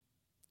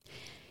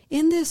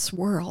In this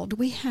world,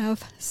 we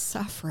have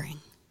suffering,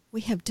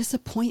 we have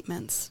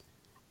disappointments,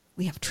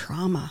 we have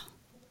trauma,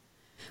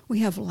 we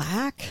have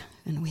lack,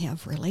 and we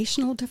have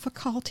relational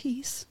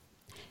difficulties,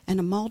 and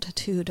a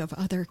multitude of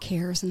other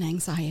cares and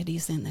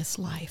anxieties in this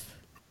life.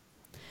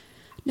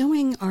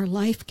 Knowing our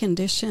life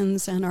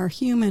conditions and our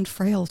human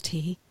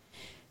frailty,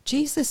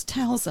 Jesus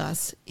tells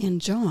us in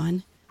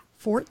John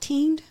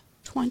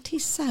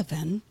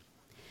 14:27,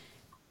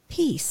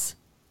 "Peace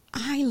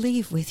I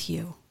leave with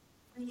you.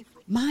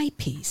 My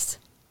peace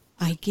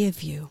I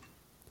give you.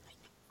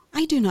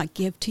 I do not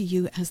give to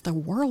you as the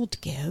world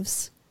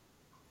gives.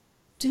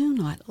 Do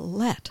not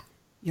let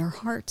your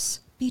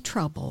hearts be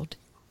troubled,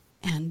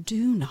 and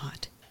do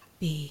not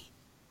be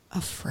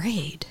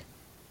afraid."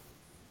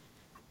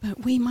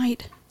 But we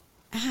might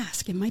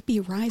ask, it might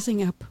be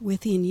rising up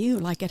within you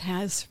like it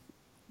has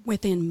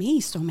within me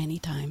so many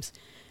times.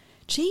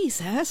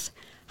 Jesus,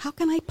 how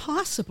can I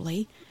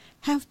possibly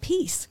have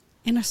peace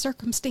in a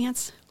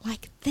circumstance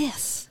like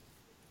this?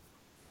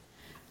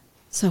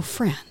 So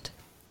friend,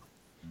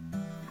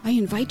 I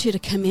invite you to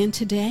come in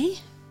today.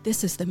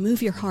 This is the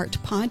Move Your Heart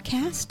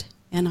podcast,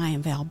 and I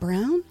am Val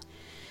Brown.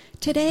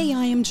 Today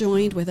I am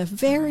joined with a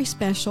very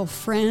special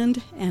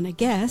friend and a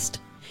guest.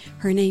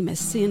 Her name is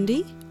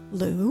Cindy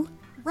Lou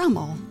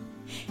Rummel.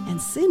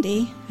 And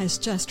Cindy has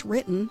just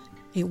written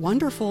a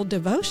wonderful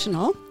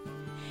devotional,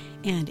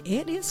 and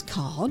it is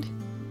called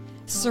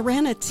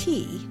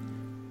Serenity,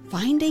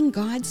 Finding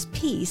God's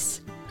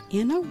Peace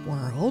in a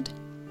World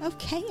of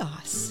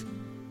Chaos.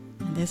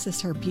 And this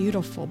is her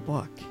beautiful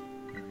book.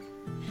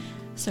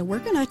 So we're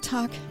going to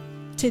talk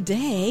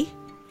today,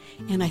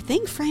 and I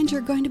think, friend,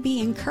 you're going to be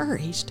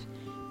encouraged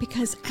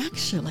because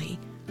actually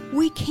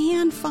we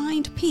can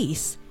find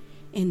peace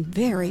in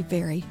very,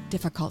 very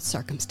difficult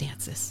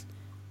circumstances.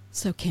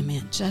 So come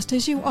in just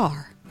as you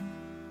are,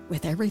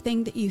 with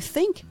everything that you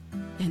think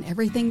and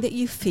everything that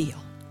you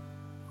feel,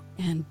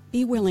 and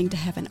be willing to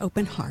have an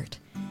open heart.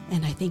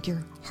 And I think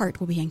your heart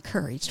will be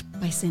encouraged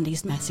by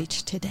Cindy's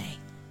message today.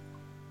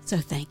 So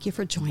thank you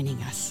for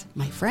joining us,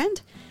 my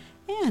friend,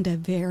 and a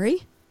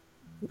very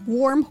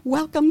warm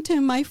welcome to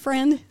my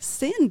friend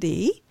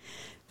Cindy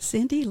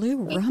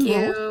Lou Rummel. Thank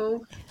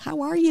you.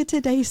 How are you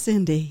today,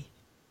 Cindy?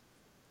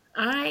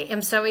 I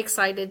am so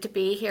excited to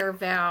be here,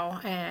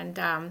 Val, and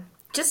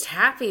just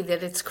happy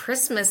that it's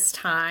Christmas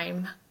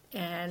time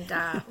and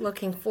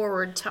looking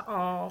forward to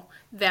all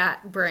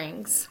that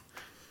brings.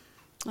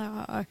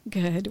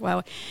 Good.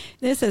 Well,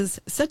 this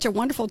is such a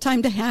wonderful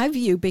time to have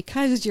you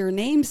because your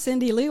name,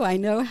 Cindy Lou, I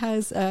know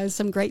has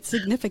some great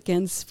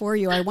significance for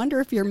you. I wonder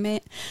if your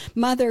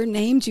mother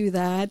named you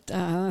that,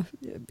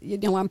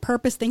 on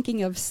purpose,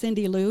 thinking of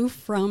Cindy Lou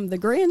from The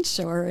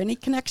Grinch, or any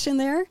connection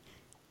there?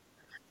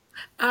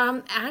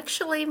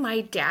 Actually, my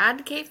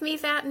dad gave me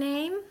that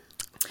name.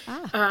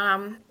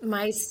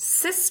 My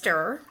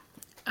sister,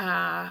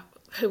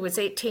 who was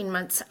 18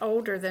 months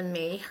older than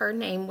me, her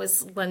name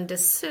was Linda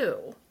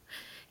Sue.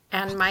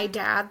 And my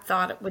dad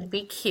thought it would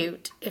be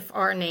cute if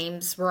our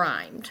names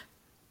rhymed.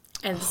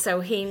 And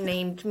so he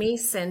named me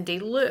Cindy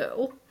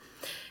Lou.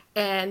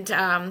 And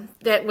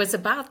that was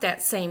about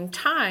that same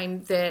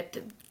time that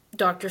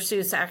Dr.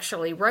 Seuss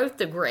actually wrote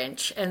The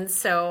Grinch. And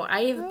so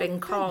I have been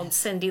called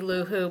Cindy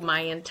Lou Who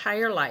my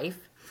entire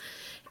life.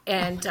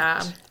 And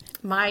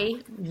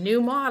my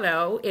new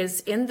motto is,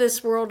 in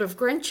this world of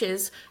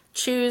Grinches,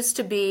 choose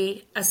to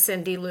be a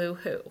Cindy Lou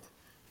Who.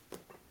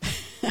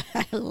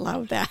 I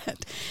love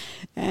that.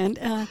 And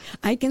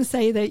I can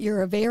say that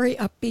you're a very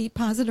upbeat,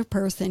 positive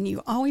person.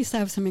 You always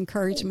have some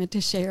encouragement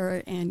to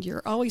share, and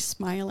you're always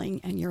smiling,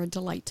 and you're a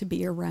delight to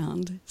be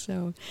around.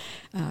 So,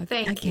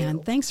 Thank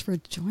you. Thanks for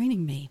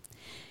joining me.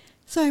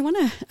 So I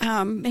want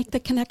to make the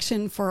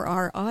connection for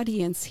our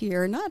audience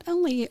here, not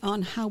only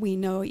on how we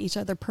know each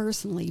other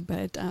personally,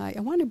 but I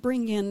want to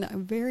bring in a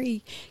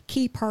very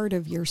key part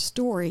of your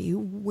story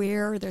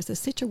where there's a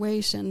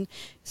situation,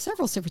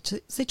 several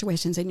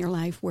situations in your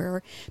life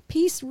where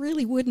peace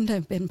really wouldn't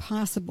have been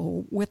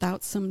possible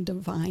without some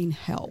divine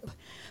help.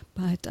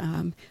 But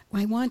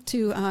I want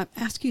to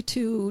ask you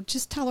to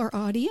just tell our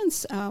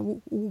audience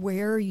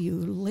where you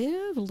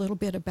live, a little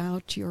bit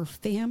about your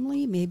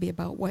family, maybe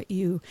about what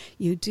you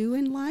do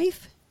in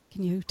life.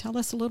 Can you tell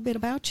us a little bit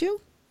about you?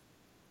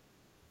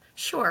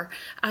 Sure.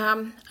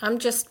 I'm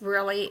just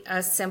really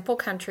a simple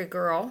country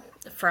girl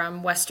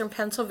from Western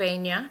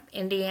Pennsylvania,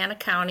 Indiana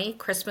County,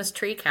 Christmas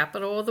tree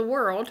capital of the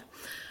world.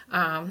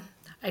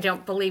 I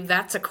don't believe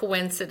that's a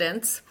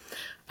coincidence.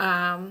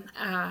 I'm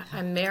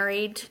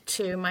married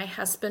to my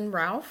husband,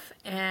 Ralph,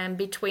 and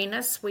between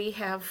us we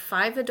have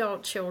 5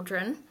 adult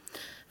children,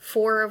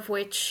 4 of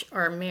which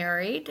are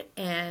married,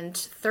 and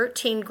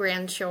 13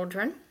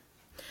 grandchildren.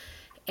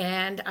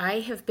 And I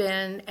have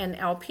been an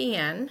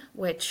LPN,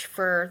 which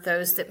for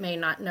those that may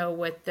not know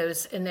what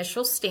those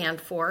initials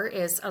stand for,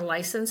 is a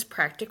licensed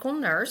practical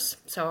nurse.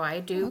 So I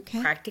do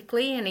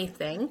practically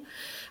anything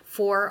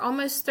for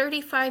almost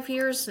 35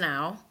 years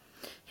now.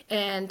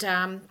 And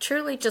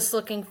truly just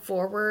looking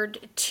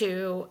forward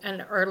to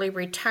an early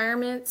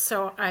retirement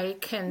so I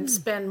can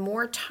spend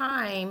more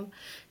time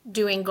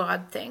doing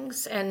God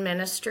things and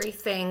ministry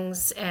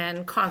things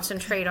and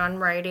concentrate on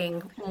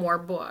writing more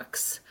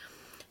books.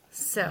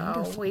 So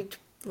Wonderful. we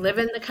live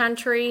in the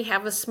country,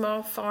 have a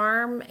small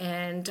farm,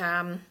 and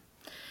I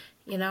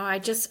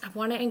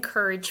want to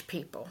encourage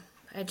people.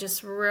 I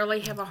just really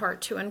have a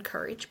heart to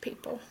encourage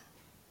people.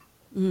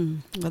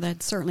 Well,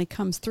 that certainly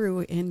comes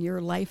through in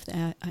your life,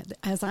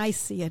 as I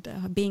see it,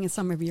 being in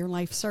some of your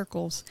life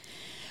circles.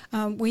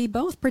 We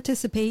both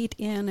participate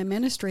in a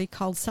ministry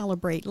called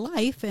Celebrate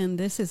Life, and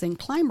this is in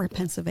Clymer,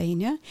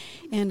 Pennsylvania,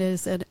 and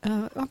is a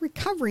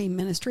recovery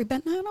ministry,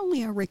 but not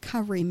only a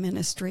recovery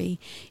ministry,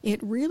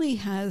 it really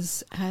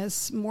has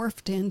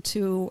morphed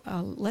into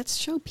let's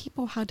show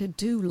people how to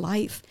do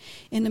life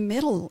in the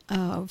middle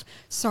of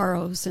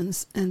sorrows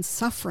and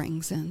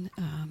sufferings and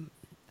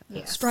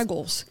Yes.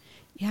 struggles.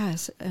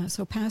 Yes,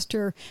 so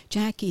Pastor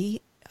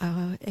Jackie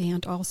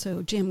and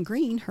also Jim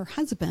Green, her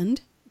husband,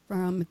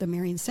 from the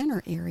Marion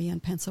Center area in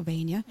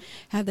Pennsylvania,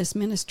 have this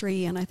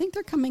ministry, and I think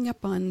they're coming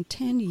up on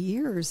 10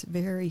 years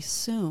very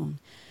soon.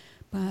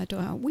 But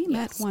we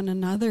met one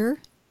another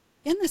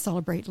in the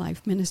Celebrate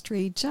Life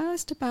ministry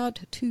just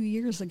about 2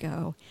 years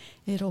ago.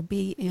 It'll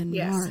be in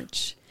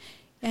March.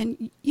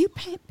 And you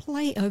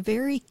play a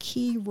very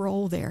key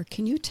role there.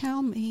 Can you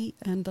tell me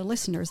and the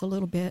listeners a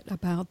little bit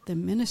about the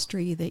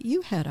ministry that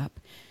you head up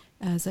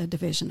as a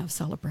division of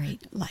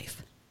Celebrate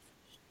Life?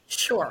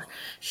 Sure.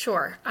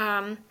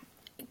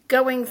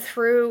 Going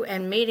through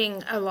and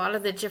meeting a lot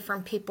of the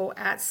different people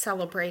at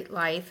Celebrate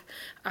Life,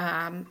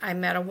 I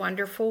met a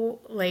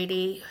wonderful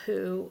lady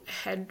who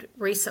had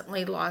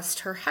recently lost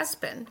her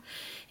husband.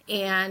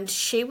 And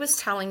she was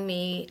telling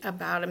me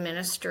about a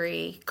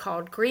ministry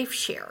called Grief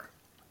Share.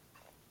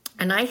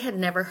 And I had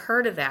never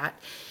heard of that,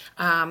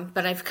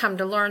 but I've come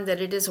to learn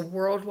that it is a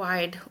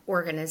worldwide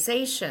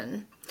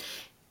organization.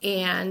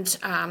 And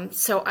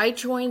so I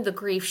joined the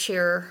Grief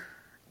Share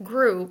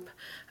group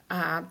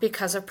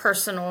because of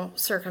personal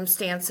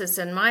circumstances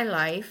in my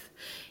life,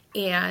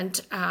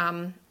 and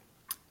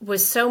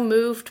was so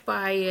moved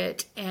by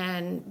it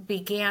and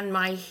began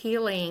my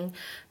healing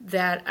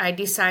that I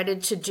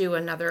decided to do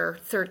another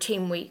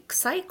 13-week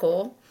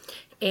cycle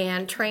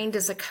and trained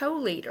as a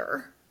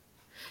co-leader.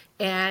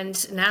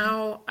 And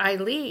now I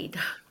lead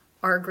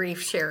our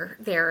Grief Share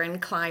there in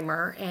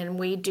Clymer, and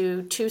we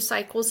do 2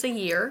 cycles a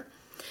year.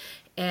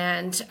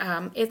 And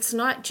it's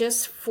not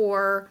just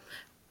for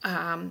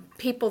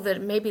people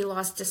that maybe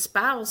lost a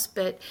spouse,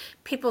 but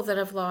people that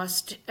have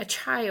lost a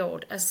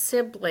child, a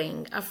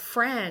sibling, a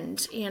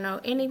friend,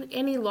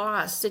 any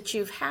loss that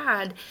you've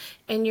had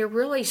and you're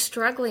really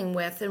struggling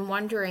with and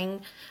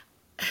wondering,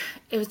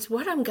 is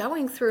what I'm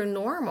going through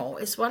normal?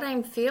 Is what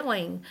I'm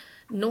feeling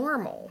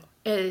normal?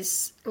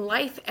 Is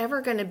life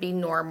ever going to be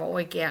normal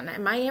again?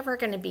 Am I ever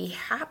going to be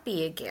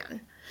happy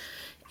again?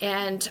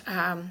 And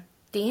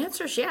the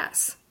answer is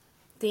yes.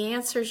 The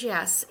answer is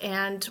yes.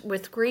 And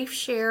with Grief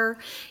Share,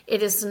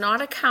 it is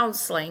not a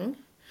counseling.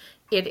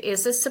 It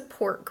is a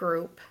support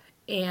group.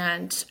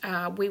 And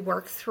we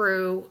work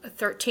through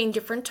 13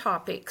 different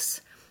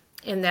topics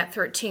in that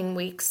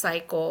 13-week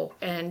cycle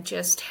and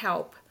just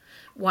help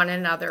one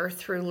another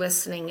through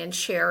listening and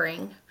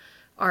sharing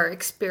our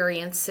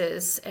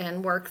experiences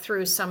and work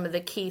through some of the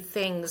key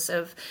things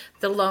of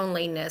the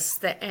loneliness,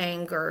 the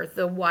anger,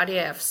 the what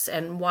ifs,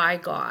 and why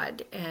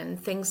God,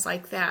 and things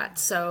like that.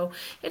 So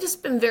it has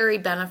been very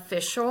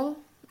beneficial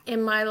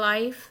in my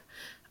life.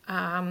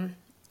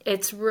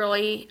 It's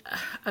really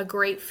a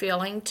great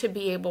feeling to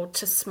be able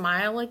to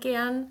smile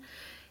again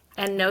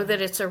and know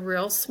that it's a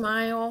real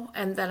smile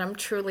and that I'm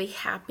truly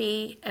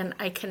happy, and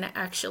I can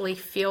actually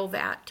feel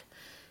that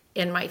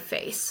in my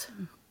face,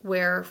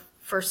 where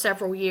for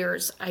several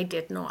years I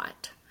did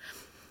not.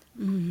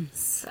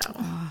 So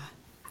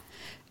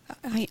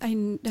I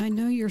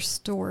know your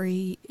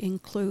story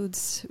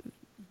includes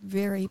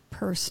very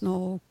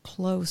personal,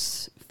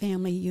 close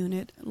family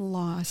unit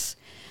loss.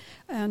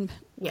 And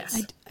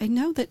yes, I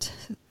know that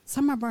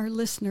some of our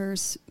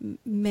listeners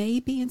may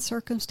be in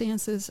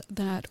circumstances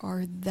that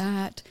are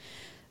that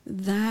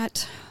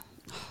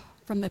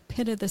from the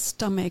pit of the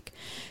stomach,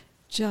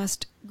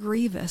 just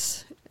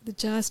grievous.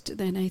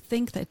 Then I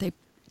think that they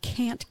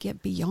can't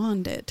get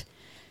beyond it.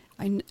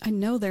 I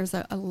know there's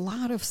a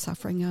lot of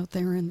suffering out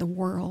there in the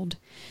world.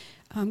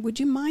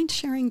 Would you mind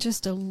sharing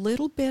just a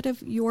little bit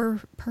of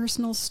your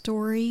personal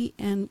story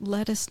and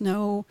let us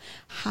know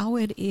how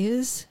it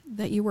is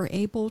that you were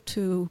able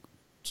to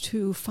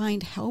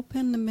find help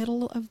in the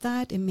middle of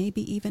that and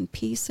maybe even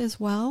peace as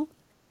well?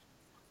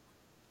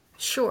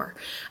 Sure.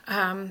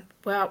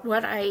 Well,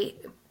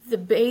 the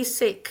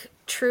basic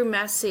true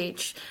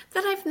message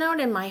that I've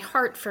known in my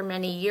heart for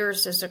many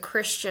years as a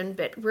Christian,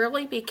 but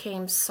really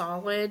became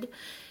solid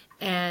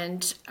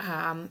and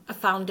a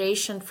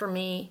foundation for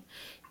me,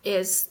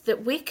 is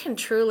that we can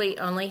truly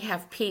only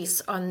have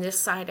peace on this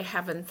side of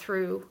heaven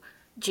through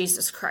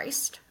Jesus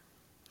Christ.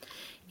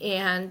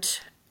 And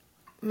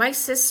my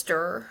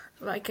sister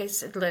like I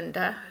said,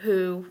 Linda,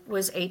 who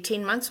was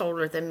 18 months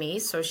older than me.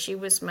 So she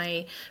was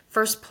my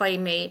first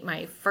playmate,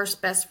 my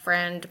first best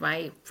friend,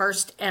 my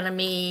first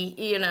enemy.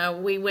 You know,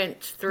 we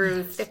went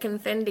through thick and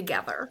thin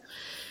together.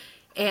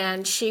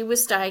 And she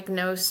was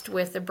diagnosed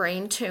with a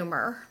brain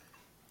tumor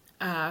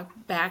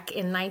back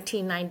in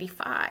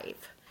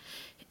 1995.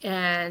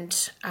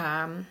 And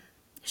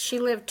she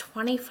lived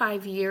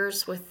 25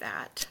 years with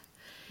that.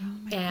 Oh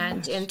my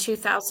And gosh. in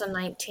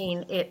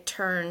 2019, it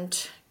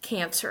turned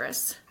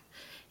cancerous.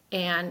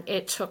 And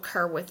it took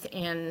her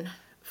within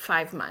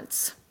 5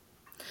 months.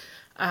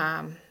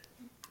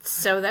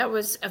 So that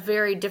was a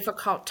very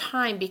difficult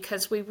time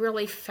because we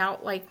really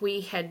felt like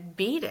we had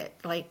beat it.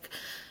 Like,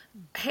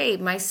 hey,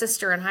 my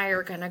sister and I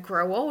are going to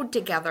grow old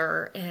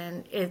together.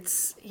 And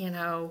it's, you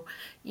know,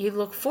 you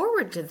look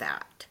forward to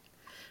that.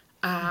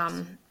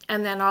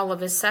 And then all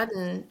of a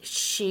sudden,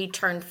 she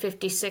turned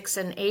 56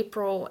 in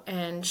April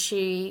and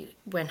she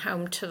went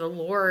home to the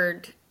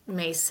Lord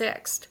May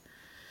 6th.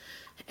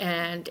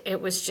 And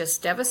it was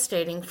just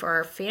devastating for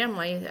our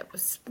family. That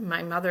was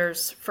my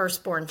mother's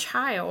firstborn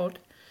child.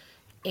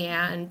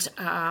 And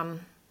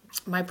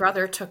my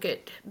brother took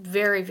it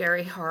very,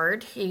 very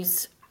hard.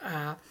 He's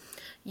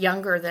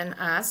younger than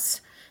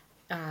us.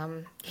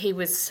 He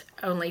was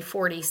only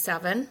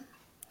 47.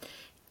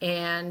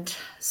 And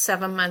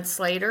 7 months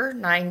later,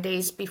 9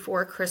 days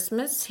before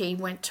Christmas, he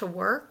went to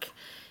work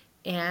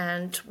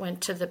and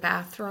went to the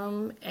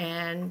bathroom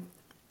and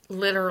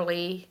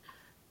literally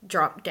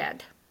dropped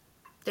dead.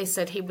 They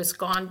said he was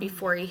gone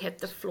before he hit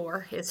the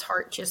floor. His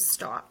heart just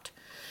stopped.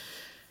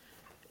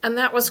 And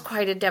that was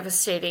quite a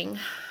devastating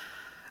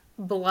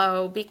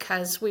blow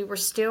because we were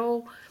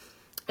still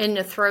in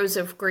the throes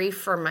of grief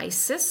for my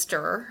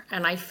sister.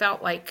 And I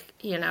felt like,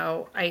 you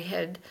know, I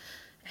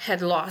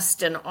had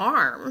lost an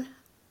arm.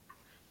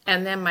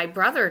 And then my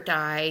brother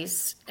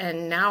dies,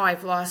 and now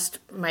I've lost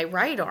my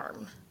right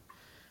arm.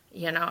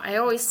 You know, I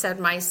always said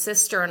my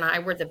sister and I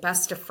were the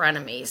best of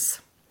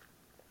frenemies.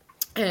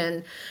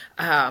 And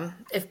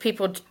if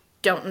people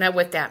don't know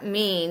what that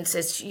means,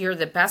 it's you're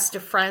the best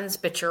of friends,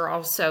 but you're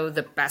also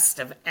the best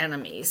of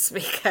enemies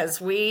because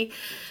we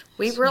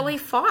really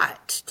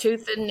fought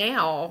tooth and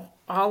nail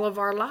all of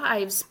our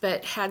lives,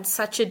 but had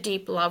such a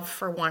deep love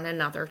for one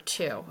another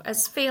too,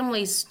 as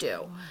families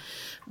do.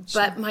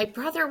 But my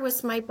brother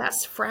was my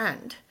best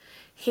friend.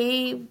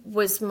 He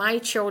was my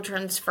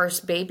children's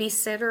first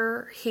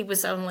babysitter. He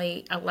was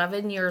only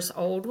 11 years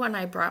old when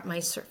I brought my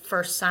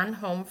first son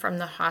home from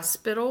the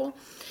hospital.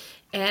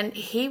 And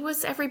he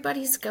was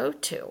everybody's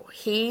go-to.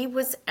 He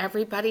was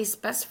everybody's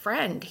best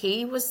friend.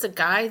 He was the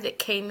guy that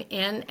came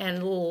in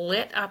and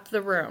lit up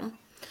the room.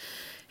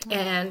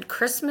 And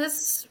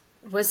Christmas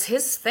was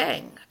his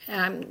thing.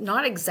 I'm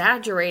not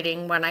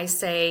exaggerating when I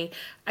say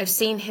I've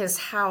seen his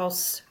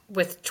house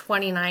with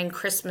 29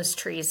 Christmas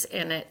trees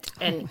in it,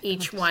 and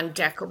each one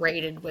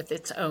decorated with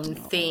its own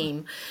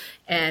theme.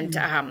 And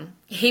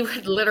he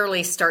would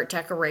literally start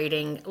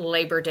decorating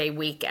Labor Day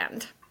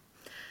weekend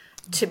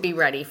to be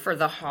ready for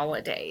the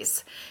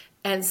holidays.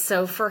 And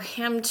so for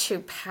him to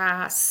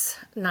pass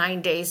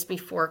 9 days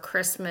before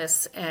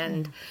Christmas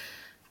and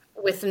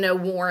with no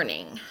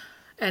warning,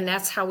 and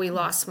that's how we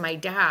lost my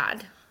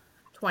dad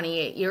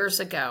 28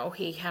 years ago.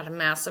 He had a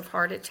massive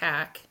heart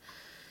attack.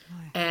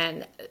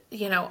 And,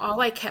 you know,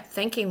 all I kept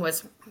thinking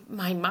was,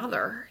 my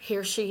mother,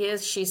 here she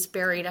is. She's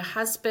buried a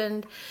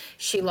husband.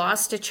 She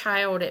lost a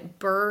child at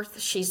birth.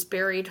 She's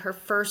buried her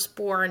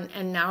firstborn,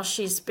 and now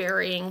she's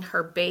burying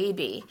her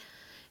baby.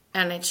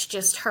 And it's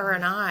just her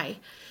and I.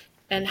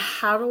 And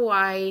how do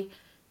I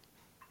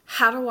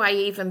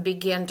even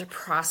begin to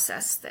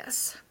process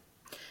this?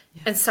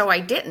 Yes. And so I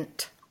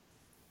didn't.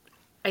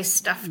 I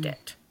stuffed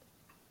it.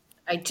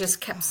 I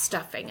just kept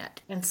stuffing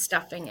it and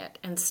stuffing it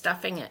and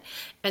stuffing it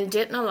and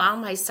didn't allow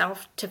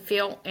myself to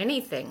feel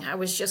anything. I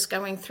was just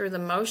going through the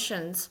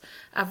motions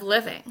of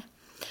living.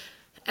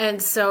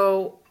 And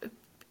so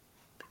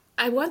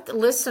I want the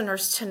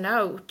listeners to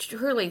know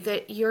truly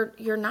that you're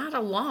not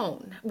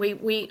alone.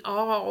 We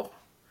all,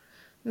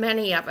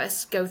 many of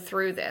us go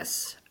through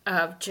this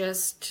of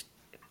just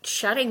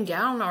shutting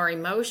down our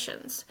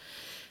emotions.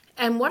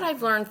 And what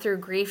I've learned through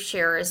Grief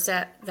Share is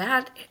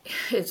that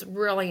is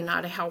really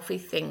not a healthy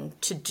thing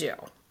to do.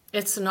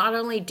 It's not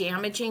only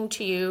damaging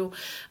to you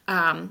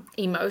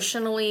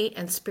emotionally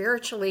and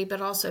spiritually,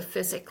 but also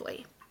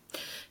physically.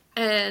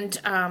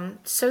 And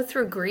so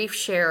through Grief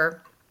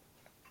Share,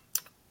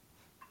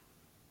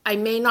 I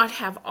may not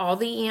have all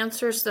the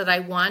answers that I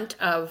want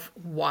of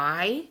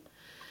why,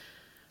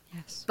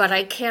 yes, but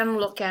I can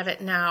look at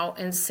it now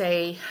and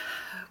say,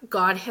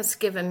 God has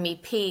given me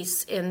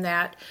peace in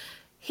that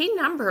He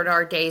numbered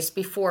our days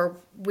before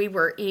we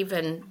were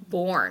even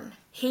born.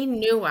 He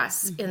knew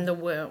us in the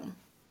womb.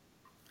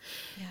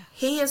 Yes.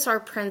 He is our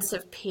Prince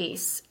of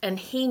Peace, and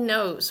He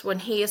knows when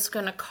He is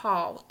going to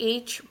call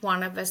each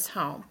one of us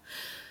home.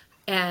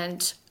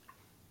 And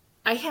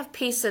I have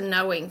peace in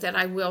knowing that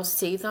I will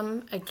see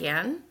them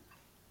again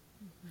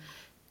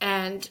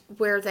and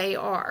where they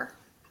are,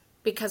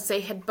 because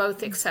they had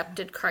both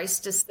accepted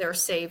Christ as their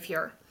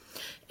Savior.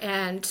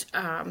 And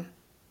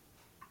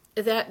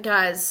that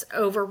does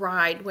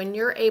override when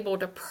you're able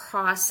to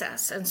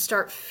process and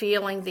start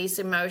feeling these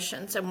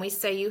emotions. And we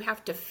say you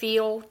have to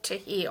feel to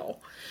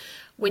heal.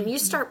 When you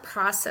start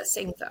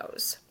processing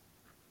those,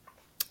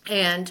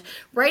 and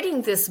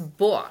writing this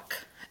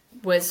book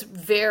was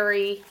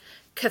very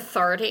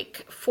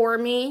cathartic for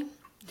me,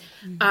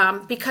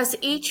 because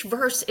each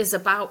verse is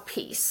about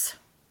peace.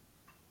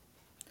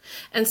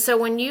 And so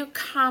when you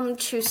come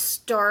to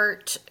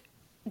start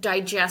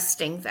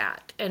digesting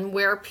that and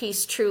where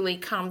peace truly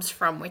comes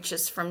from, which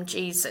is from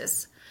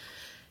Jesus,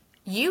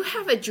 you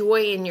have a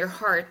joy in your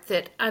heart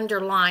that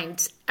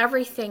underlines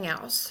everything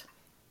else.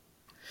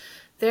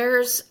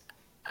 There's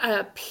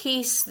a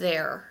peace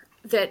there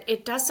that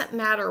it doesn't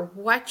matter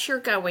what you're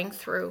going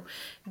through,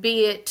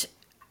 be it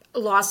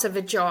loss of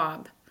a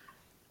job,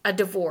 a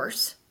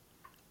divorce,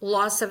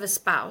 loss of a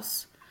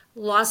spouse,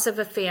 loss of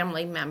a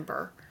family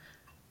member,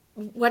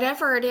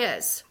 whatever it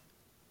is,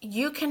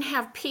 you can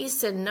have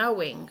peace in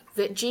knowing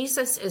that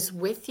Jesus is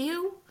with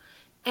you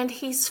and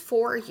he's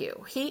for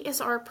you. He is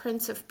our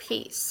Prince of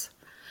Peace.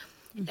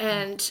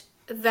 And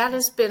that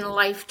has been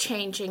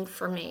life-changing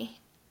for me.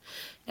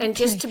 And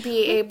just to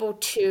be able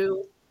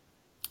to...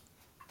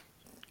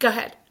 Go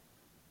ahead.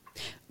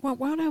 Well,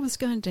 what I was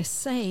going to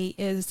say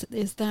is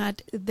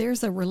that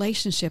there's a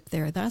relationship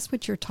there. That's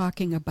what you're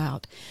talking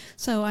about.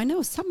 So I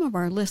know some of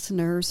our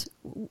listeners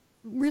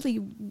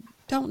really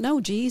don't know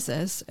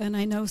Jesus, and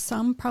I know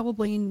some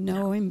probably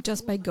know him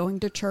just by going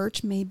to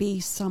church, maybe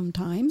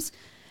sometimes.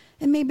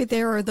 And maybe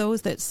there are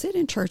those that sit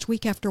in church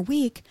week after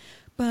week,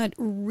 but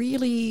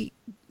really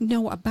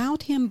know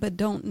about him but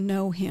don't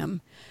know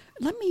him.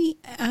 Let me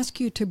ask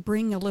you to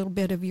bring a little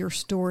bit of your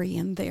story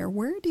in there.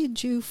 How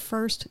did you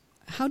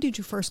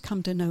first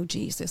come to know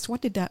Jesus?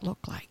 What did that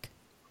look like?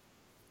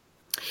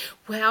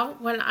 Well,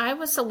 when I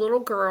was a little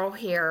girl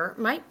here,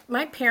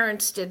 my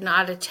parents did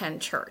not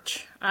attend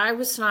church. I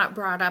was not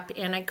brought up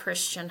in a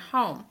Christian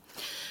home.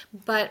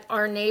 But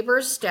our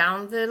neighbors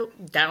down the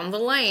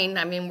lane,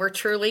 I mean, we're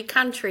truly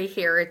country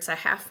here. It's a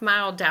half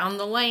mile down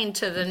the lane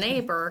to the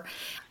neighbor.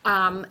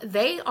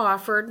 They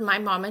offered my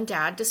mom and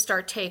dad to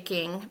start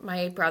taking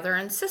my brother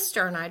and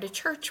sister and I to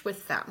church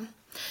with them.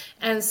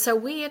 And so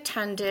we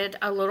attended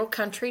a little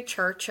country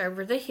church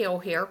over the hill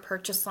here,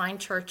 Purchase Line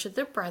Church of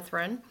the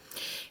Brethren,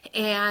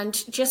 and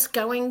just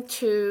going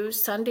to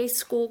Sunday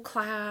school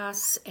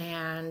class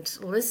and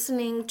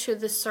listening to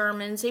the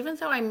sermons. Even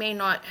though I may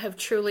not have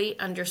truly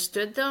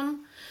understood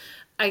them,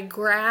 I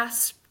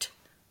grasped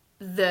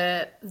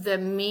the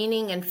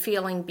meaning and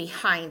feeling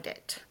behind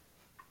it.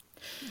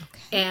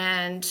 Okay.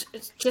 And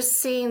just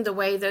seeing the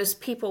way those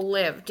people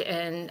lived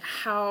and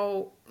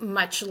how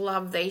much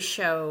love they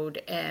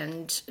showed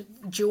and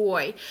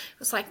joy, it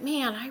was like,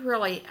 man, I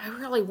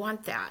really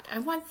want that. I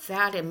want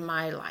that in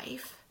my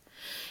life.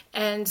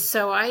 And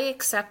so I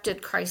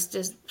accepted Christ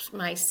as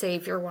my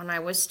Savior when I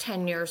was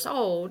 10 years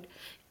old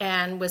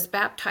and was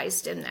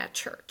baptized in that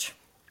church.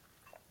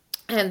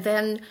 And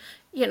then,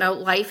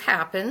 life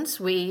happens.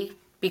 We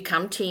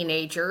become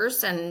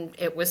teenagers, and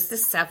it was the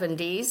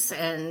 70s,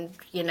 and,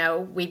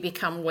 we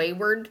become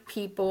wayward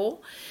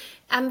people.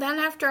 And then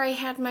after I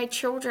had my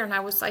children,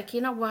 I was like,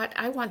 you know what?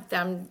 I want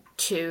them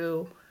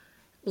to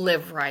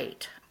live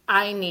right.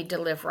 I need to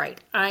live right.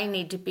 I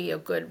need to be a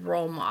good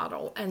role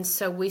model. And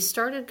so we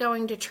started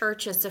going to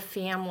church as a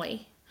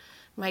family,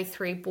 my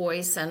 3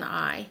 boys and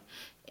I.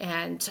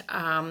 And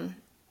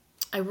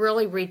I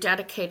really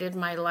rededicated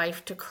my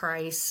life to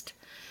Christ.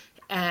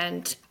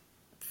 And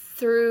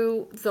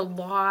through the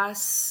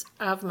loss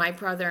of my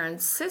brother and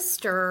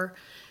sister,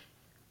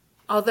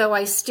 although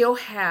I still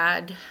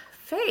had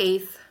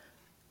faith,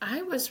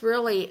 I was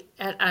really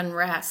at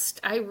unrest.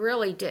 I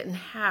really didn't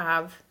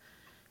have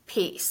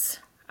peace.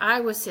 I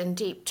was in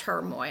deep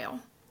turmoil.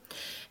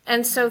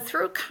 And so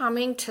through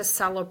coming to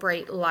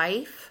Celebrate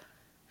Life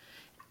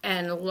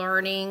and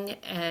learning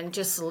and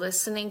just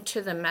listening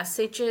to the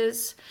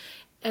messages,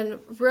 and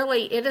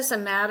really it is a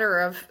matter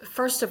of,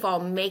 first of all,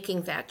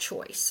 making that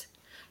choice.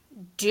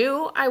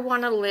 Do I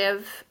want to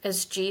live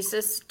as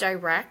Jesus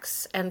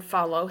directs and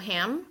follow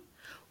him?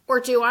 Or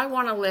do I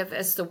want to live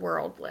as the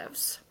world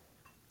lives?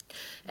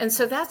 And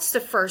so that's the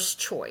first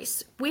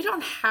choice. We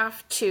don't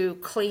have to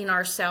clean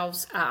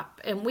ourselves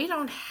up, and we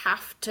don't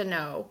have to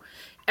know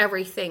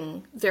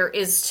everything there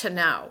is to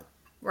know,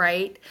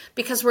 right?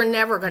 Because we're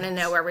never going to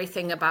know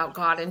everything about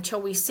God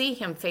until we see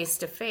him face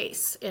to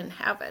face in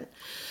heaven.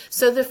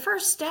 So the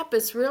first step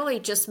is really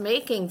just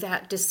making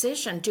that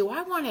decision. Do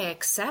I want to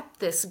accept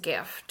this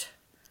gift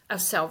of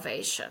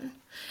salvation?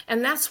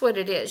 And that's what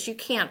it is. You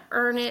can't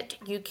earn it.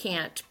 You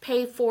can't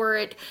pay for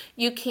it.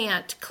 You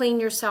can't clean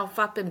yourself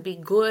up and be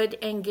good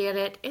and get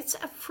it. It's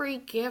a free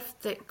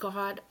gift that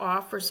God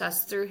offers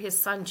us through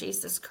his son,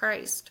 Jesus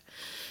Christ.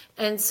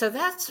 And so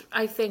that's,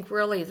 I think,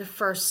 really the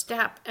first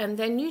step. And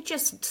then you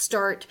just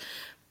start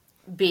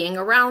being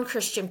around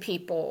Christian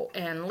people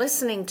and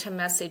listening to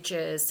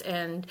messages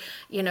and,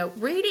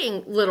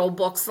 reading little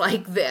books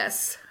like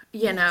this.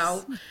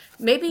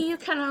 Maybe you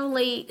can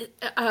only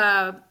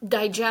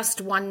digest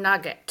one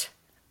nugget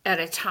at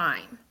a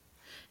time.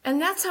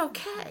 And that's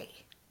okay,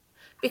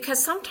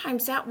 because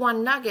sometimes that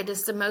one nugget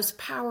is the most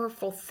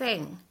powerful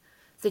thing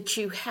that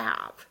you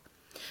have.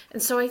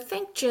 And so I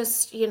think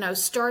just,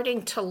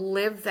 starting to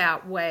live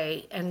that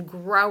way and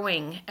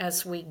growing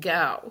as we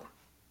go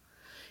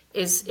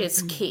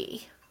is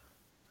key.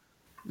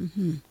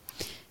 Mm-hmm.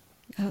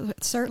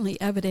 It's certainly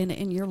evident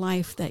in your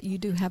life that you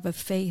do have a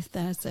faith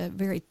that's a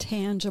very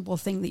tangible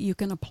thing that you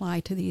can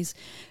apply to these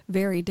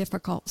very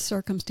difficult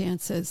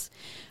circumstances.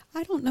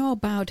 I don't know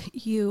about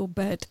you,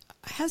 but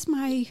as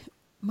my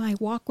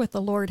walk with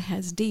the Lord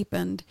has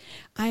deepened,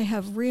 I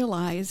have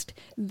realized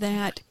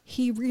that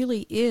He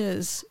really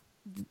is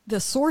the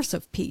source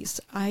of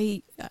peace.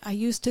 I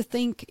used to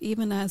think,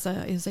 even as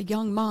a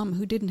young mom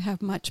who didn't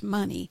have much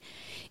money,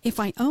 if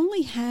I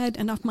only had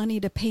enough money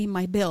to pay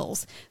my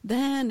bills,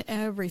 then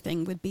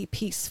everything would be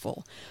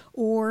peaceful.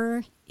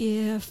 Or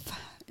if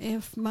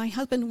my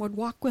husband would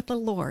walk with the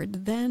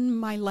Lord, then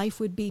my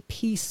life would be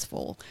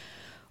peaceful.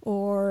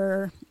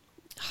 Or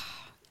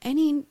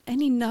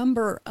any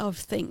number of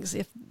things.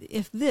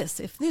 If this,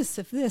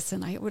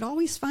 and I would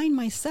always find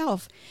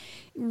myself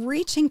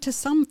reaching to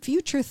some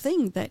future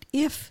thing that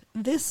if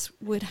this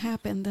would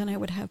happen, then I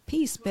would have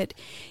peace. But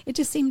it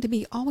just seemed to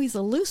be always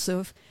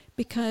elusive,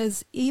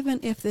 because even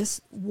if this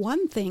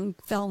one thing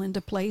fell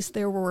into place,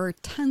 there were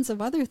tons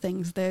of other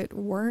things that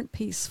weren't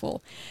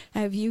peaceful.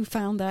 Have you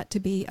found that to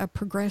be a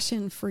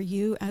progression for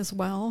you as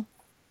well?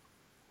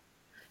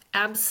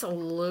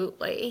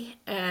 Absolutely.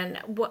 And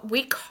what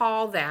we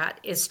call that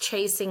is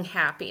chasing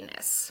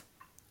happiness,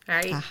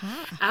 right?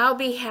 Aha. I'll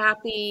be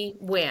happy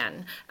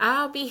when.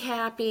 I'll be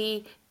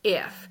happy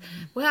if.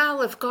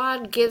 Well, if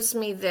God gives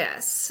me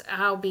this,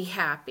 I'll be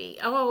happy.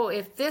 Oh,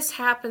 if this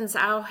happens,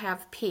 I'll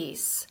have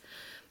peace.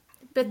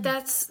 But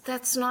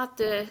that's not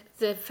the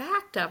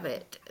fact of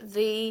it.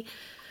 The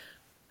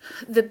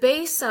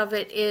base of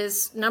it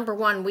is, number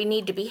one, we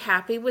need to be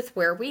happy with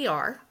where we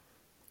are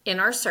in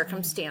our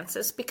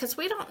circumstances, because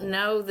we don't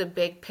know the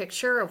big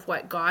picture of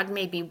what God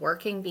may be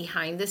working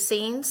behind the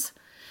scenes,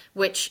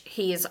 which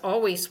He is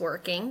always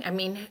working. I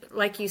mean,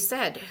 like you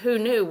said, who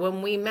knew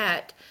when we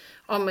met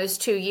almost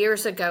 2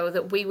 years ago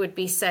that we would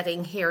be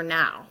sitting here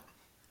now?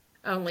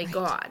 Only Right.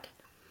 God.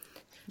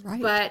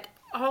 Right. But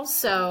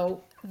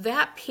also,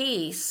 that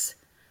peace,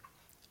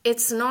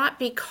 it's not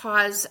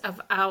because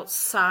of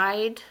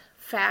outside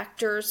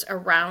factors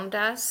around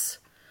us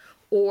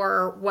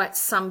or what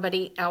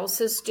somebody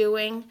else is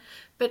doing,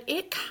 but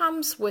it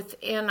comes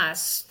within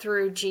us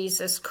through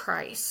Jesus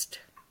Christ.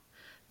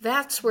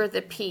 That's where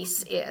the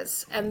peace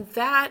is. And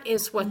that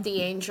is what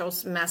the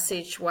angel's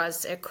message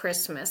was at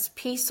Christmas,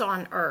 peace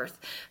on earth.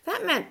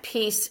 That meant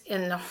peace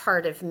in the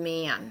heart of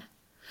man,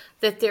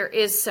 that there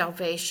is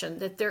salvation,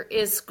 that there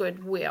is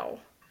goodwill.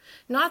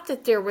 Not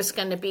that there was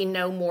going to be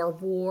no more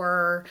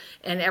war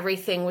and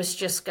everything was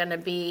just going to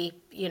be,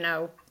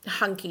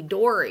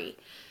 hunky-dory.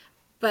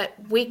 But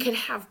we could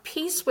have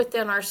peace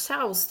within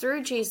ourselves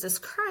through Jesus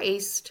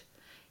Christ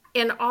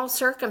in all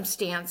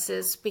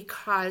circumstances,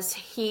 because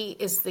He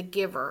is the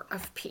giver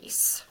of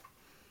peace.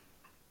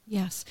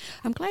 Yes,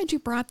 I'm glad you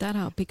brought that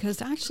up,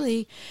 because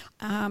actually,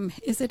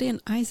 is it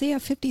in Isaiah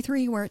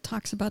 53 where it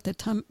talks about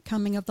the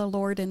coming of the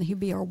Lord, and He'd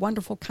be our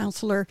wonderful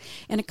counselor,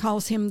 and it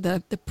calls Him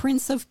the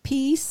Prince of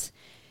Peace?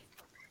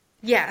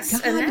 Yes,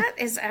 God, and that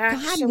is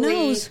actually... God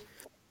knows.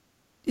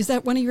 Is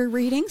that one of your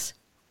readings?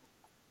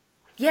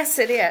 Yes,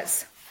 it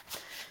is.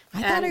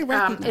 I thought I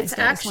recognized it's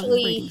that as one of the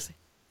actually readings.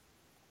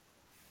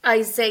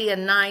 Isaiah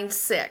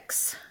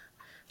 9:6.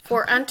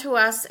 For unto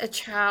us a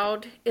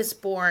child is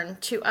born,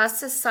 to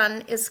us a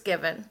son is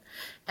given,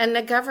 and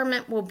the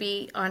government will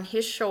be on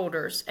His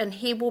shoulders, and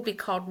He will be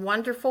called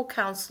Wonderful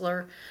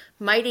Counselor,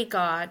 Mighty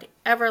God,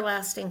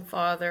 Everlasting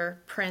Father,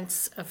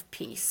 Prince of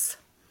Peace.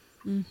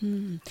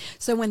 Mm-hmm.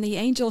 So when the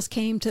angels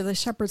came to the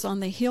shepherds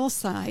on the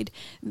hillside,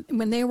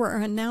 when they were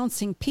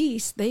announcing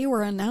peace, they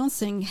were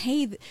announcing,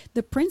 hey,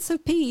 the Prince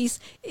of Peace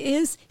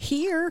is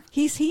here.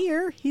 He's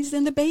here. He's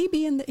in the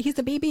baby, and he's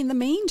the baby in the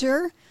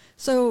manger.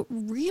 So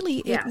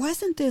really, Yes. It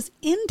wasn't this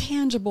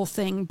intangible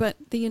thing, but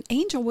the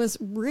angel was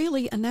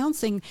really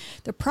announcing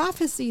the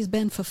prophecy's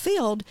been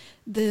fulfilled.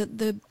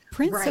 The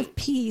Prince Right. of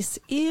Peace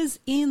is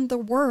in the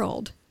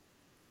world.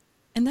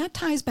 And that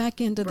ties back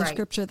into the Right.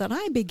 scripture that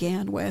I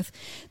began with,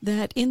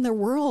 that in the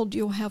world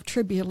you'll have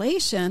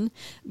tribulation,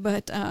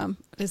 but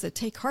does it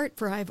take heart,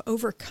 for I've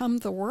overcome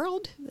the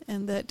world,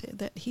 and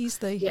that He's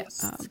the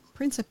Yes.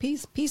 Prince of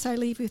Peace. Peace I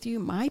leave with you,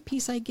 my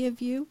peace I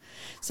give you.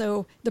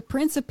 So the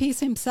Prince of Peace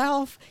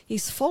Himself,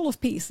 He's full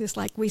of peace. It's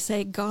like we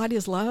say God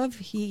is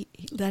love.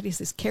 That is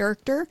His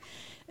character.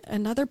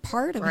 Another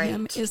part of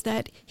Him Right. is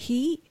that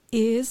He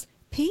is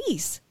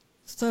peace.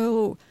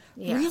 So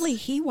Yes. really,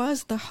 He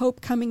was the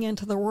hope coming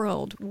into the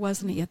world,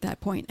 wasn't He, at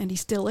that point? And He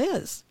still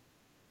is.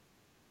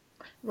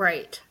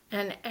 Right.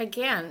 And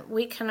again,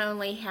 we can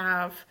only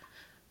have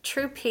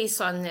true peace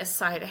on this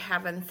side of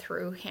heaven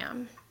through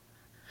Him.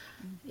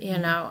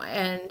 And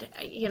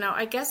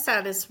I guess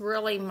that is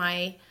really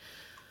my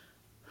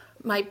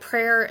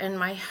prayer and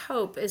my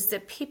hope, is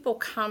that people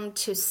come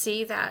to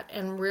see that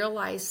and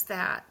realize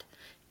that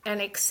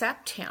and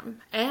accept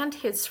Him and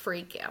His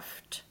free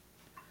gift.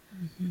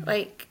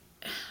 Like,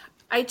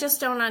 I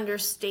just don't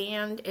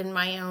understand in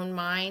my own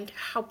mind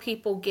how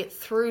people get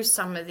through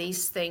some of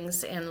these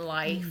things in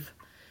life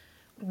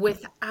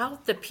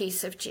without the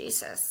peace of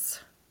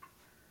Jesus.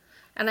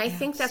 And I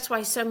think Yes. that's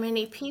why so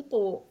many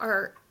people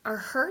are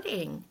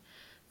hurting.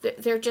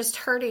 They're just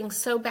hurting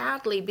so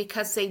badly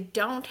because they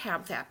don't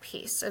have that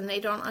peace and they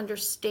don't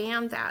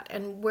understand that.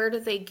 And where do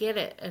they get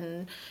it,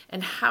 and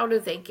how do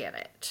they get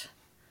it?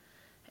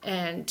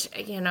 And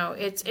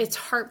it's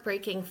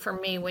heartbreaking for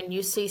me when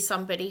you see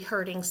somebody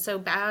hurting so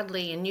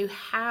badly and you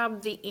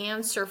have the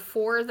answer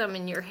for them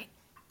and you're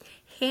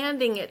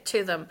handing it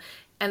to them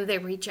and they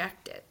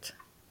reject it.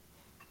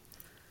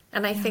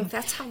 And I think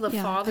that's how the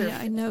Father.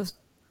 I know.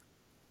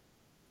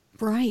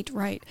 Right,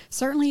 right.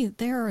 Certainly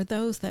there are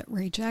those that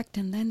reject,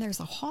 and then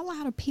there's a whole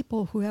lot of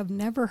people who have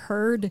never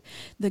heard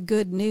the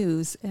good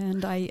news.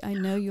 And I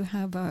know you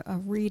have a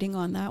reading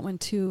on that one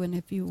too, and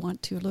if you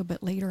want to a little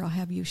bit later, I'll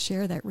have you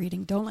share that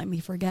reading. Don't let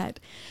me forget.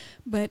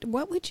 But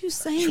what would you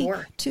say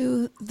Sure.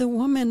 to the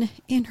woman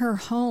in her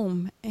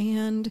home,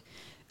 and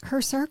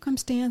her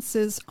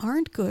circumstances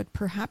aren't good?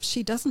 Perhaps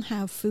she doesn't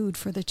have food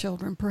for the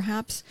children.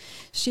 Perhaps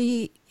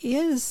she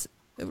is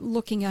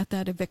looking at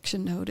that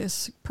eviction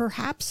notice.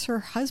 Perhaps her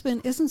husband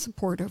isn't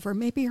supportive, or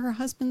maybe her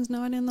husband's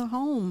not in the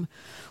home,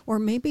 or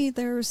maybe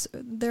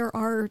there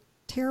are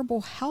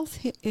terrible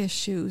health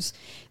issues.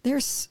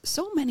 There's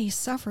so many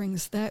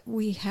sufferings that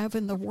we have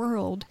in the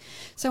world.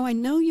 So I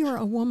know you're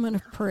a woman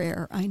of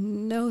prayer. I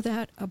know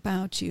that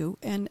about you,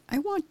 and I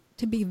want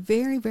to be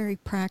very, very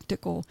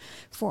practical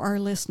for our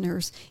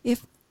listeners.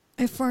 If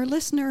our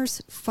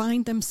listeners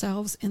find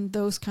themselves in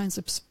those kinds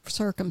of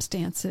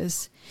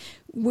circumstances,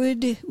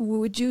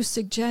 would you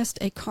suggest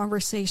a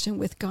conversation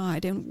with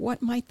God, and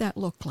what might that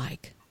look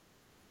like?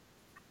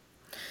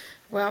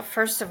 Well,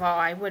 first of all,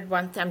 I would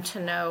want them to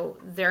know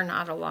they're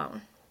not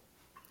alone.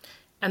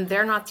 And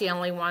they're not the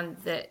only one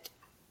that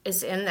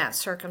is in that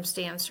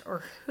circumstance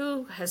or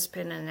who has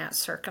been in that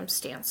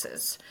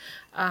circumstances.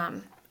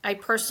 I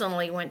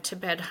personally went to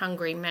bed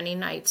hungry many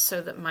nights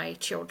so that my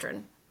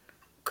children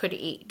could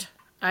eat.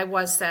 I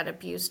was that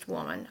abused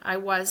woman. I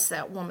was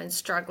that woman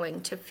struggling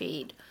to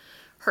feed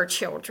her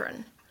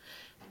children.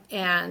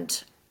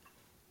 And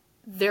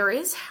there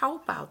is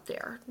help out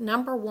there.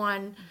 Number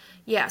one,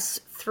 yes,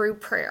 through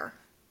prayer.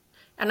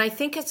 And I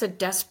think it's a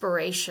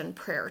desperation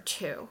prayer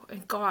too.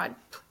 And God,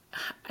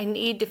 I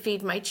need to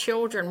feed my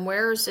children.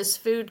 Where is this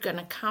food going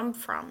to come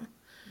from?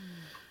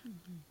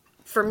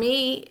 For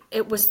me,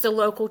 it was the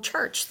local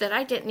church that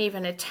I didn't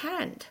even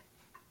attend.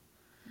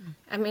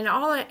 I mean,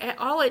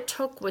 all it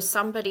took was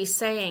somebody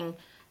saying,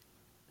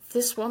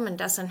 this woman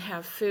doesn't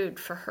have food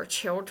for her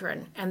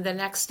children. And the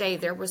next day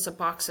there was a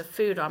box of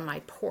food on my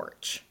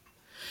porch.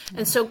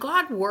 And so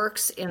God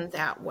works in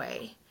that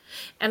way.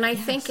 And I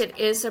think it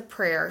is a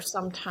prayer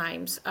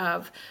sometimes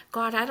of,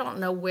 God, I don't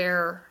know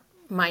where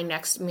my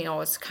next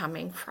meal is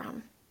coming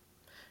from.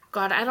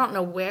 God, I don't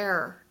know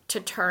where to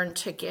turn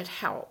to get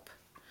help.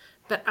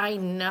 But I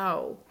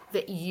know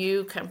that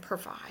you can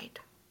provide.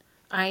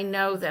 I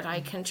know that I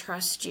can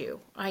trust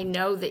you. I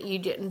know that you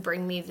didn't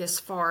bring me this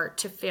far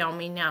to fail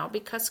me now,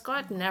 because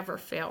God never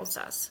fails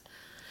us.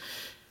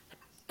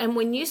 And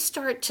when you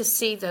start to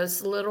see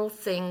those little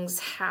things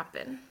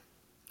happen,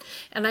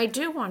 and I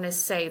do want to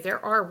say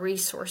there are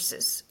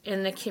resources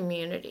in the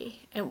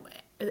community, and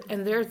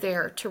they're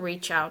there to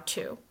reach out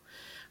to.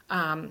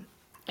 And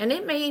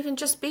it may even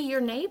just be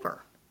your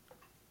neighbor.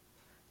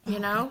 You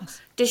know?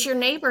 Yes. Does your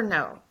neighbor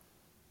know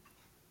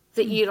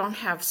that you don't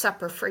have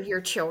supper for your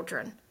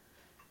children?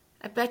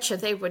 I bet you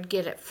they would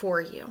get it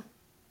for you,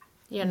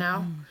 you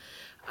know?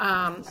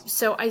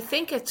 So I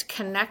think it's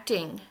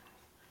connecting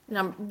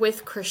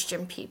with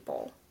Christian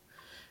people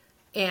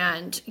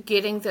and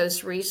getting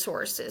those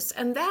resources.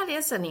 And that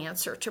is an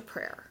answer to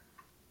prayer.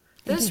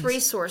 Those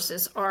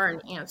resources are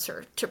an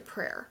answer to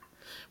prayer.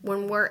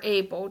 When we're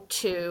able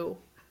to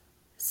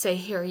say,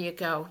 here you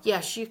go.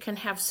 Yes, you can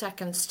have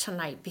seconds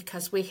tonight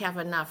because we have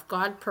enough.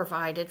 God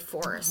provided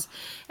for us.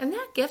 And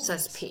that gives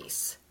us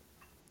peace.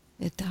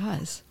 It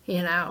does.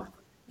 You know?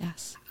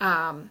 Yes.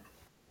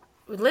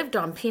 We lived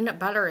on peanut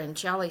butter and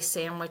jelly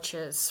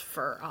sandwiches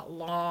for a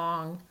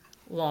long,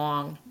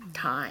 long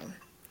time.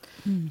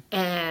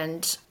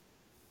 And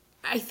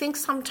I think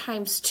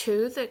sometimes,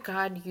 too, that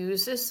God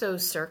uses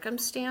those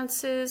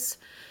circumstances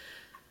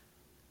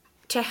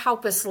to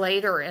help us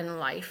later in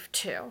life,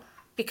 too.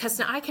 Because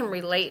now I can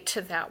relate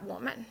to that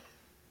woman.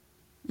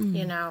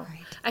 You know,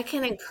 right. I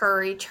can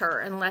encourage her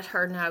and let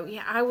her know,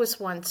 yeah, I was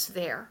once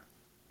there,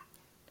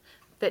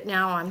 but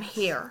now I'm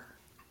here.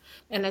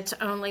 And it's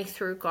only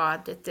through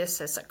God that this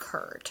has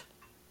occurred.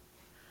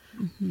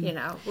 You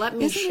know, let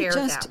me Isn't it share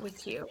just- that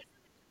with you.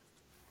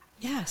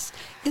 Yes.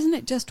 Isn't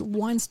it just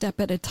one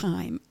step at a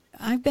time?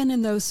 I've been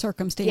in those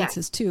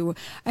circumstances too.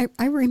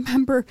 I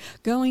remember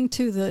going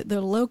to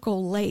the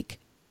local lake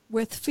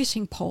with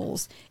fishing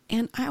poles,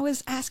 and I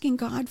was asking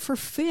God for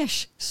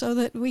fish so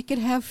that we could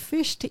have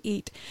fish to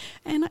eat.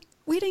 And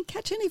we didn't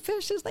catch any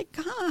fish. It's like,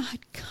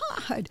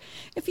 God,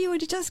 if you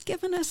had just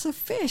given us a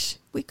fish,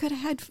 we could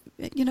have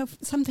had,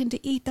 something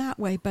to eat that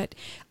way. But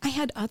I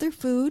had other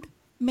food.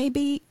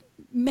 Maybe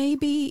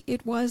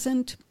it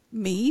wasn't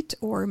meat,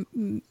 or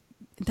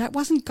that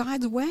wasn't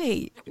God's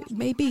way.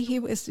 Maybe he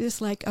was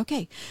just like,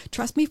 okay,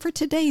 trust me for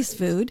today's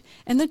food,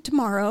 and then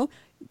tomorrow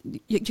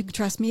you can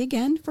trust me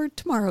again for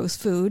tomorrow's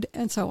food,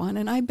 and so on.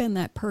 And I've been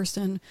that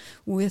person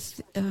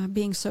with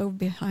being so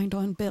behind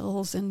on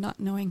bills and not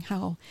knowing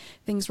how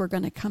things were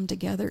going to come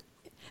together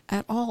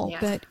at all. Yeah.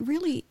 But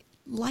really,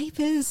 life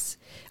is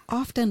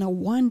often a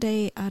one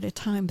day at a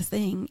time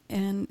thing.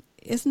 And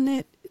isn't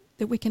it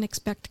that we can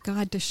expect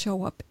God to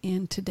show up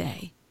in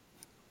today?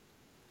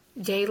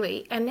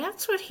 Daily. And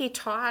that's what he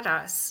taught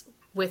us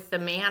with the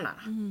manna.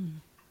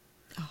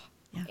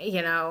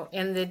 Yeah.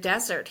 In the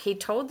desert, he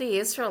told the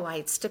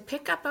Israelites to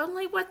pick up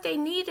only what they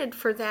needed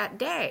for that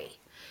day.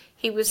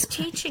 He was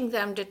teaching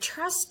them to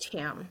trust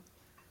him,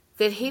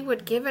 that he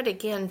would give it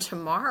again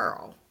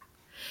tomorrow.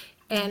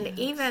 And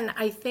even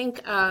I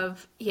think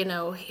of,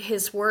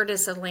 his word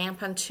is a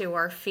lamp unto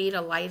our feet,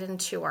 a light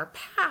unto our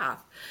path.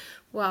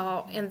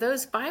 Well, in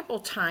those Bible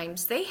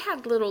times, they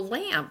had little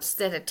lamps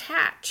that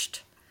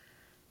attached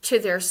to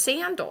their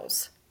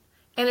sandals,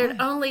 and it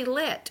only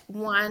lit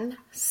one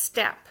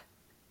step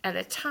at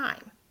a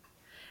time.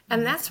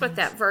 And that's what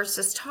that verse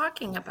is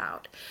talking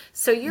about.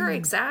 So you're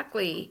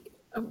exactly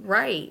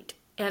right.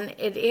 And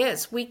it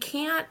is. We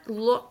can't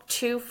look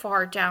too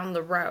far down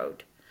the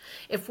road.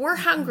 If we're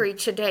hungry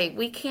today,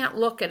 we can't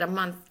look at a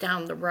month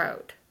down the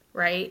road,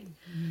 right?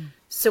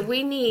 So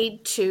we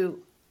need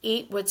to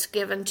eat what's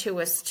given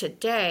to us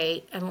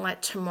today and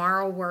let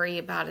tomorrow worry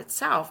about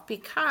itself,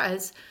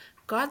 because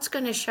God's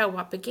going to show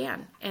up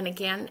again and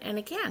again and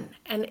again.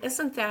 And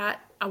isn't that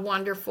a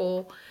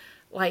wonderful,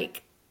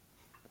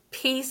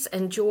 peace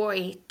and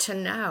joy to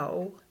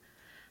know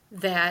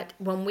that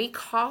when we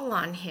call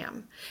on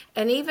him,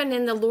 and even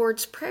in the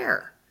Lord's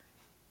Prayer,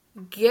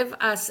 give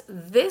us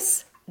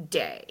this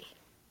day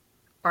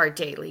our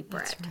daily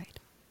bread. That's right.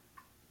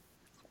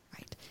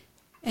 Right.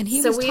 And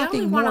he was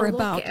talking more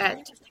about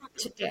at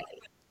today.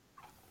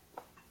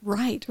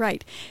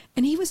 Right.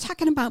 And he was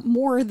talking about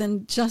more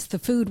than just the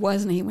food,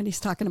 wasn't he, when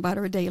he's talking about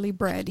our daily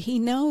bread? He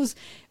knows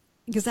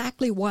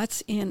exactly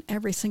what's in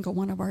every single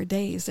one of our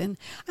days. And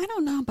I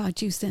don't know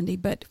about you, Cindy,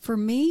 but for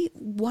me,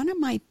 one of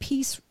my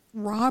peace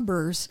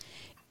robbers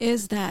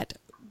is that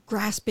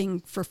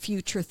grasping for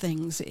future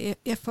things.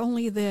 If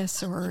only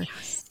this, or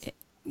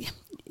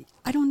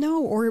I don't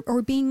know,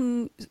 or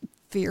being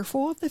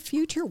fearful of the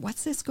future.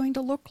 What's this going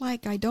to look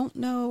like? I don't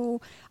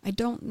know. I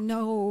don't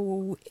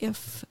know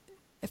if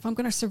I'm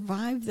going to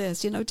survive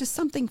this, just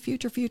something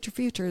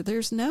future.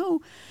 There's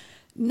no,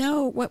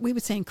 what we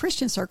would say in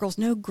Christian circles,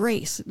 no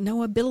grace,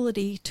 no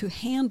ability to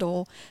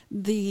handle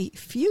the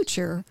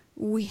future.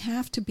 We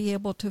have to be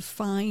able to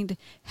find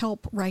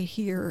help right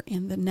here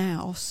in the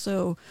now.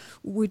 So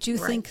would you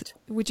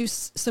would you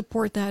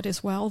support that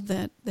as well,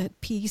 that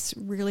peace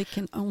really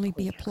can only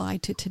be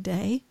applied to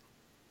today?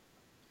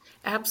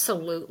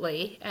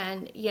 Absolutely.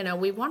 And,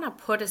 we want to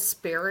put a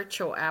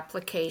spiritual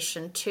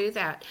application to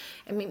that.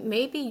 I mean,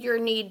 maybe your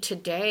need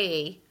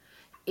today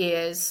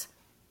is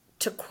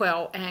to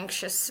quell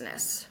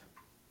anxiousness,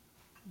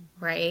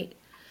 right?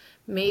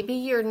 Maybe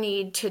your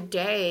need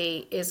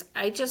today is,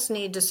 I just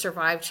need to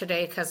survive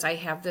today because I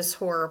have this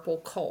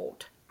horrible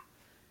cold.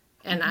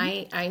 And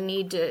I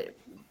need to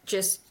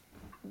just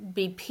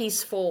be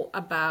peaceful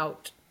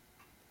about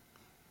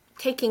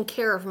taking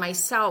care of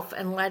myself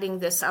and letting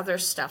this other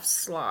stuff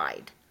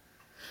slide.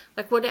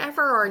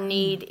 Whatever our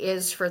need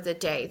is for the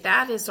day,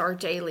 that is our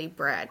daily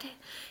bread.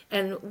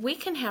 And we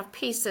can have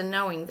peace in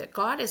knowing that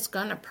God is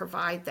going to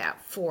provide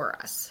that for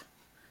us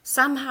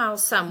somehow,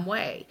 some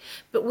way.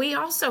 But we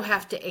also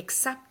have to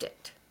accept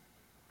it,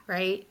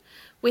 right?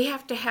 We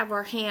have to have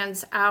our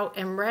hands out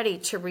and ready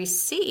to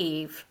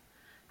receive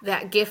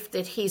that gift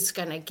that he's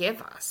going to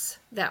give us,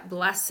 that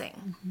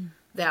blessing,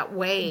 that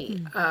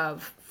way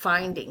of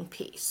finding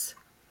peace.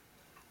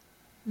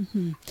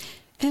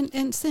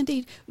 And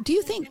Cindy, do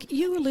you think,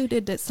 you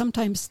alluded that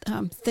sometimes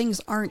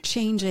things aren't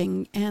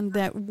changing and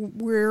that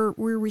we're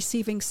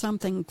receiving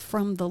something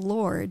from the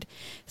Lord?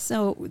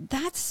 So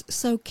that's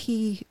so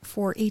key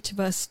for each of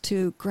us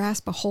to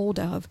grasp a hold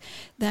of,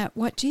 that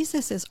what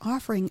Jesus is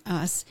offering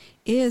us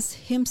is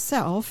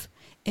himself,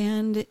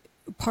 and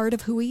part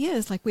of who he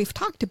is, like we've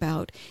talked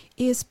about,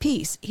 is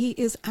peace. He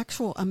is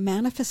a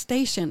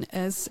manifestation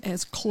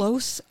as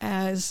close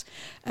as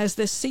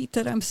this seat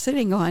that I'm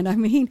sitting on. I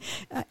mean,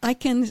 I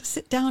can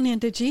sit down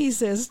into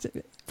Jesus,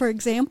 for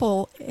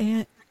example,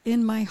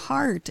 in my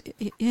heart,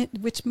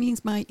 which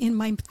means in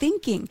my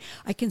thinking,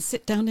 I can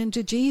sit down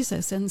into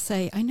Jesus and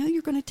say, I know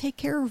you're going to take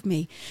care of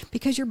me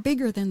because you're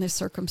bigger than this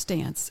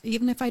circumstance,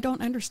 even if I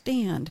don't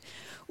understand.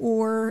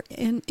 Or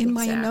in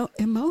my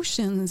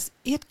emotions,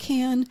 it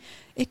can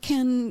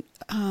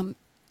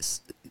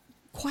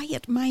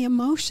quiet my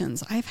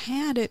emotions. I've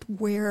had it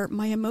where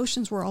my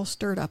emotions were all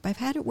stirred up. I've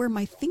had it where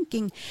my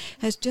thinking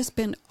has just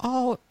been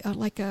all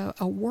like a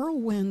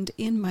whirlwind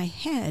in my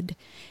head.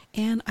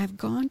 and I've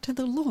gone to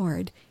the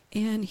Lord,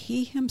 and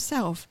He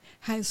Himself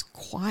has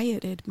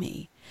quieted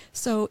me.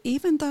 So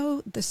even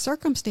though the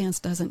circumstance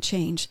doesn't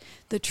change,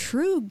 the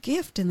true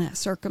gift in that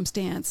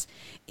circumstance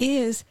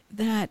is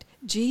that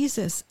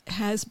Jesus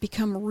has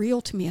become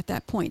real to me at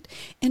that point.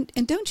 And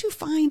don't you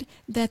find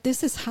that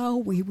this is how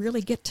we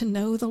really get to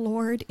know the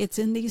Lord? It's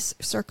in these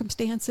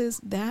circumstances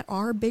that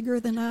are bigger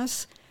than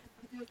us.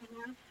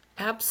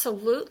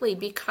 Absolutely,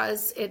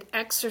 because it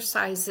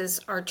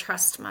exercises our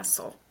trust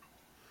muscle,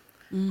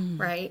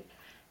 right?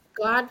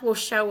 God will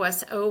show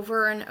us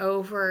over and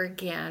over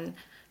again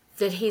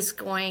that He's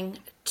going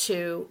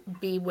to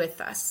be with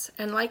us.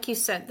 And like you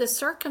said, the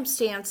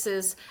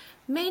circumstances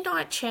may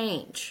not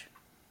change,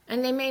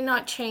 and they may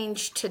not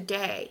change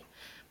today,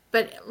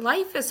 but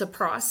life is a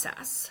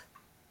process.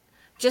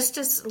 Just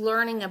as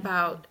learning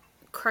about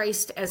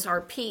Christ as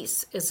our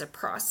peace is a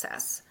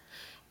process.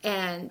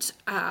 And,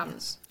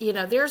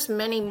 there's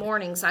many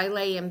mornings I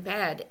lay in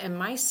bed and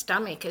my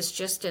stomach is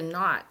just in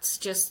knots,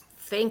 just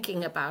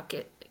thinking about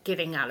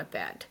getting out of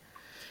bed.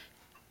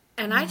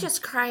 And I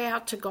just cry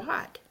out to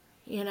God,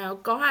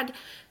 God,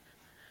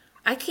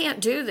 I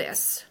can't do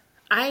this.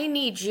 I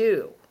need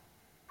you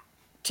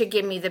to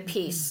give me the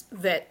peace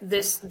that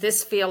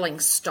this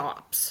feeling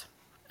stops.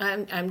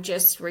 I'm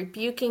just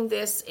rebuking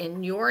this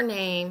in your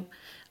name.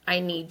 I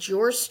need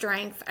your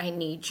strength. I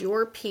need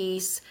your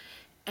peace.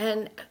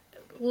 And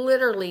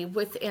literally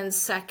within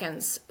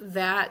seconds,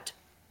 that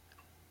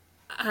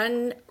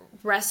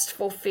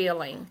unrestful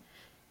feeling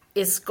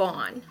is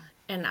gone.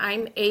 And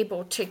I'm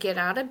able to get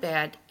out of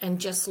bed and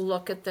just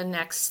look at the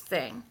next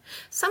thing.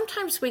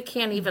 Sometimes we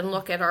can't even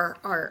look at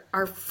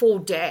our full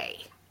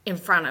day in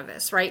front of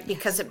us, right?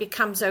 Because it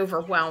becomes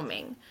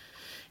overwhelming.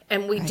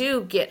 And we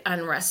do get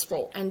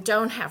unrestful and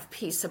don't have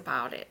peace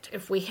about it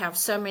if we have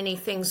so many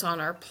things on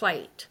our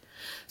plate.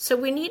 So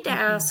we need to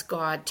ask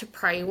God to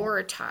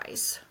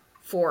prioritize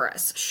for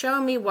us. Show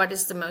me what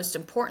is the most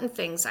important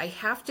things I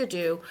have to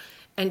do,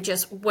 and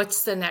just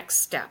what's the next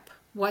step?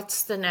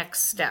 What's the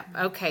next step?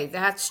 Okay,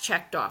 that's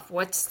checked off.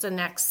 What's the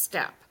next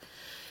step?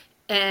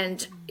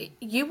 And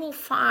you will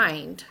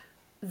find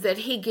that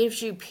He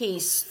gives you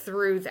peace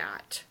through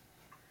that.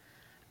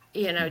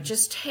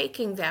 Just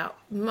taking that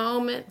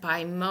moment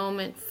by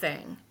moment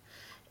thing.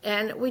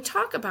 And we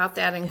talk about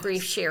that in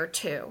Grief Share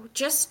too.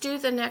 Just do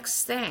the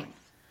next thing.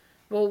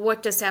 Well,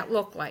 what does that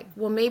look like?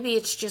 Well, maybe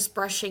it's just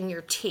brushing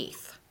your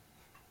teeth.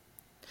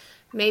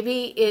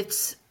 Maybe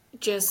it's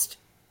just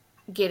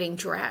getting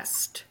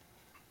dressed.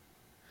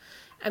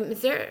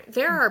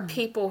 There are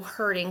people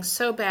hurting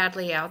so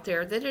badly out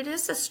there that it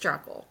is a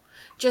struggle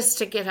just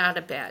to get out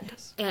of bed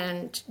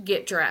and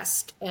get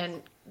dressed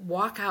and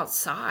walk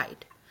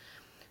outside.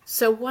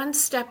 So one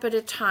step at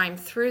a time,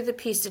 through the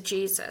peace of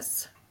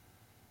Jesus,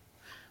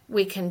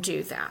 we can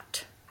do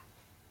that.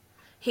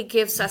 He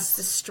gives us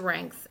the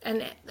strength.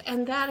 And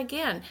that,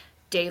 again,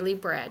 daily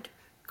bread.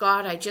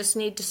 God, I just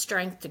need the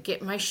strength to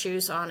get my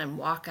shoes on and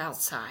walk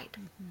outside.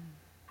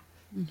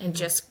 And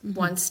just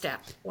one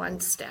step, one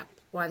step,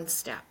 one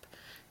step.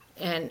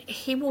 And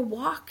He will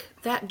walk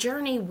that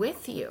journey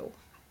with you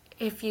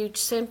if you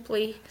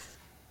simply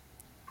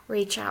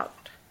reach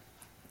out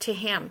to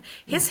Him.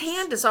 His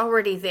hand is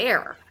already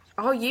there.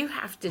 All you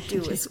have to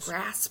do is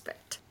grasp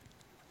it.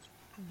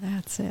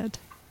 That's it.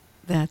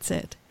 That's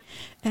it.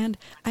 And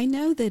I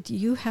know that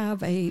you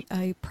have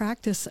a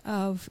practice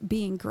of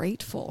being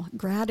grateful,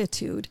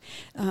 gratitude.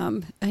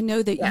 I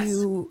know that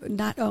you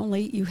not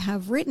only you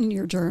have written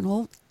your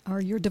journal or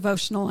your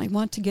devotional, I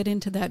want to get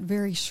into that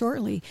very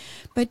shortly,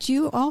 but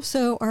you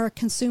also are a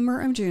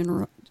consumer of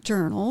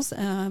journals,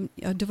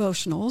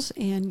 devotionals,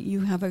 and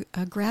you have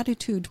a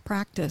gratitude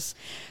practice.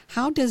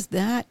 How does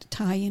that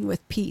tie in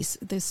with peace,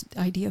 this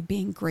idea of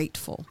being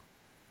grateful?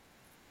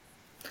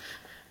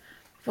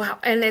 Well,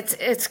 and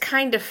it's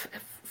kind of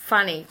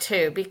funny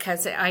too,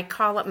 because I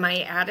call it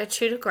my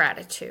attitude of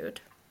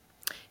gratitude.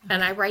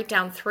 And I write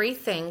down 3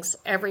 things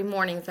every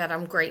morning that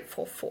I'm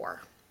grateful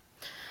for.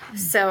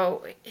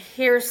 So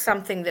here's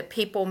something that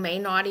people may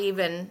not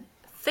even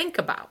think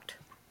about.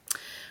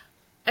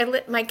 I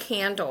lit my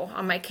candle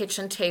on my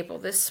kitchen table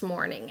this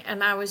morning,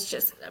 and I was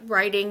just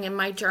writing in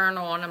my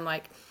journal, and I'm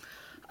like,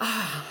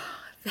 oh,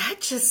 that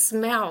just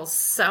smells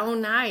so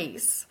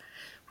nice.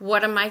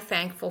 What am I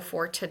thankful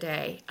for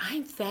today?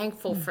 I'm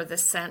thankful for the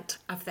scent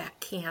of that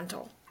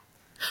candle.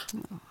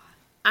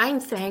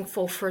 I'm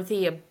thankful for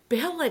the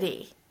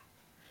ability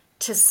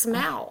to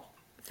smell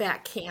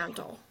that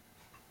candle.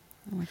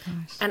 Oh my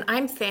gosh. And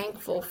I'm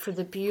thankful for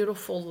the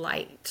beautiful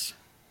light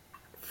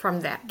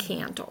from that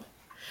candle.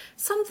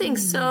 Something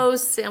so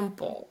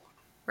simple,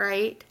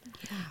 right?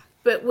 Yeah.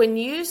 But when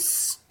you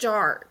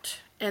start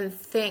and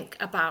think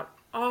about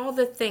all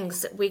the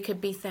things that we could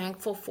be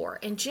thankful for,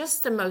 and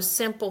just the most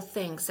simple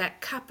things,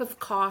 that cup of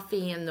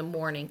coffee in the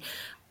morning,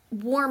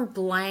 warm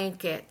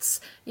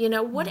blankets,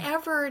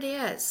 whatever it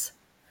is,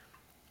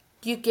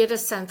 you get a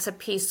sense of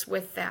peace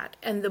with that.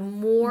 And the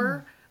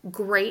more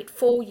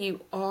grateful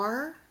you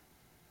are,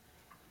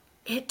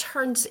 it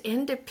turns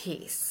into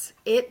peace.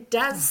 It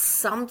does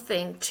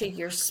something to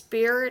your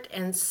spirit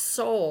and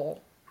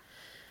soul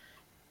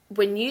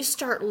when you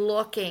start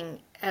looking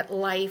at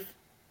life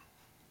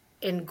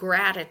in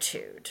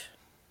gratitude,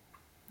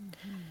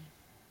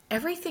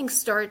 everything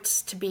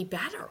starts to be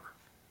better.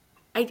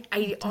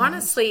 I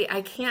honestly,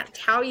 I can't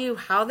tell you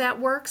how that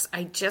works.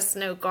 I just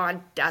know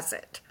God does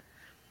it.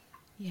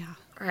 Yeah.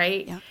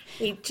 Right? Yeah.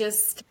 He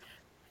just,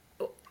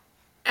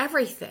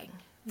 everything.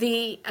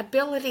 The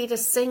ability to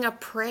sing a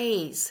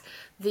praise,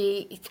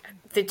 the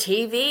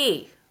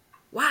TV.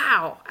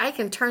 Wow, I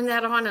can turn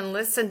that on and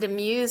listen to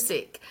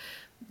music.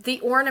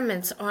 The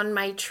ornaments on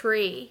my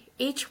tree,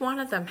 each one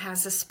of them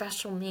has a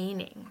special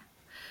meaning.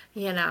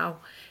 You know,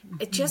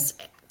 it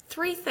just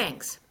three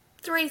things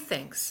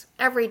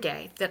every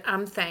day that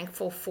I'm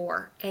thankful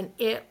for, and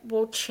it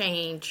will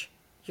change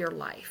your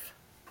life.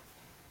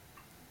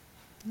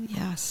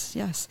 Yes,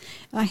 yes.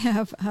 I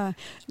have,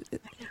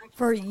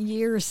 for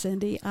years,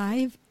 Cindy,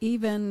 I've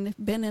even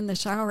been in the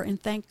shower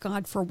and thanked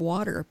God for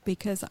water,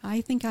 because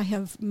I think I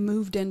have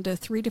moved into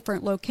 3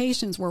 different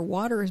locations where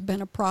water has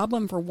been a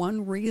problem for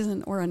one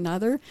reason or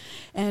another.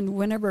 And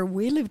whenever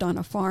we lived on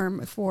a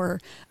farm for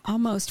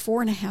almost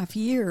 4.5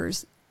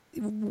 years,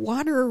 the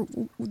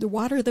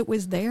water that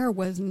was there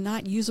was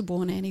not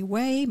usable in any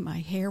way. My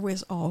hair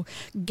was all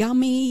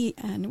gummy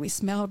and we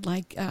smelled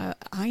like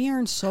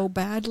iron so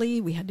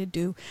badly. We had to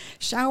do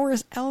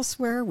showers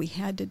elsewhere. We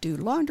had to do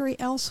laundry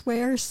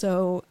elsewhere.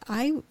 So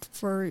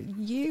for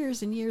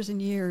years and years and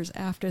years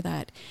after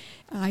that,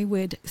 I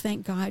would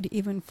thank God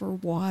even for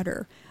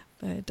water.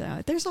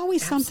 But there's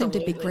always something to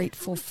be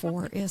grateful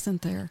for,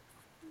 isn't there?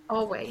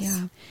 Always.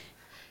 Yeah.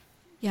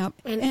 Yeah.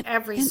 In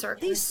every and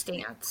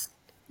circumstance.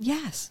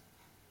 Yes,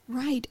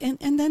 right. And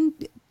then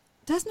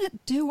doesn't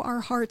it do our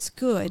hearts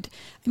good?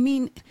 I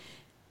mean,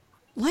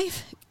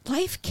 life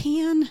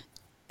can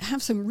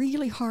have some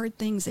really hard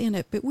things in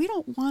it, but we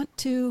don't want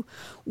to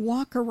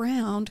walk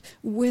around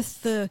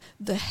with the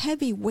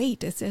heavy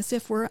weight. It's as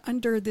if we're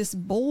under this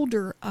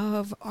boulder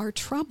of our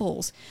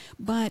troubles.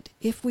 But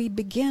if we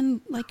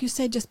begin, like you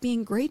said, just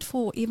being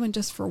grateful even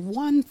just for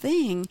one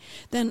thing,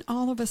 then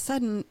all of a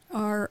sudden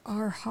our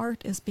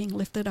heart is being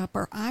lifted up,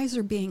 our eyes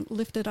are being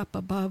lifted up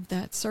above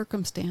that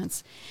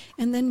circumstance,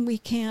 and then we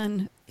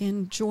can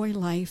enjoy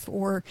life,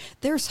 or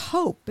there's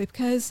hope,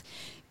 because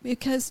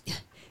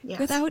yes.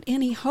 Without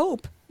any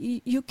hope,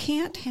 you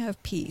can't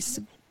have peace.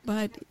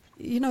 But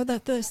you know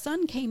that the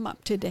sun came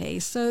up today,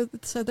 so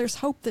there's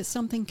hope that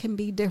something can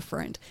be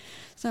different.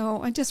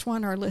 So I just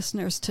want our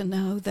listeners to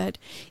know that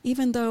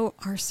even though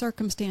our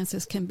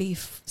circumstances can be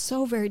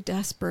so very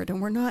desperate,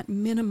 and we're not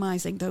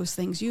minimizing those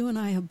things, you and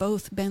I have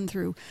both been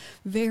through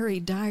very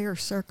dire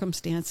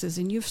circumstances,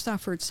 and you've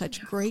suffered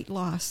such great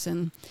loss,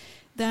 and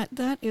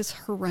that is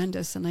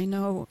horrendous, and I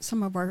know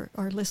some of our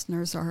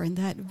listeners are in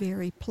that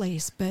very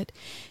place. But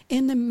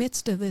in the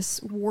midst of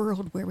this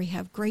world where we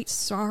have great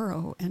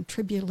sorrow and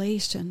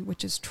tribulation,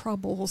 which is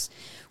troubles,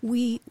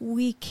 we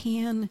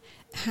can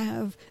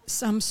have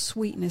some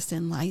sweetness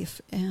in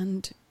life,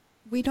 and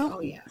we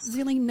don't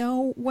really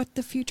know what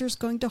the future is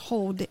going to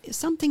hold.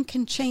 Something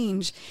can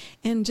change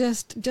in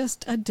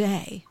just a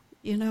day,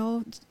 you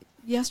know.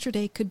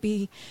 Yesterday could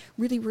be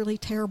really, really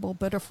terrible,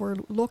 but if we're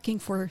looking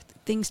for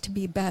things to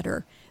be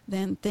better,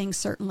 then things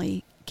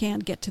certainly can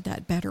get to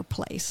that better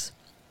place.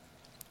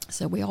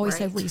 So we always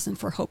have reason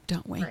for hope,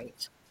 don't we?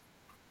 Right.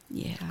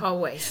 Yeah.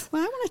 Always.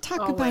 Well, I want to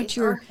talk about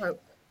your...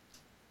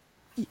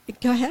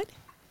 Go ahead.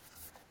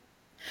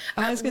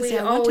 I was going to say,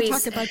 I want to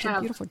talk about your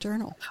beautiful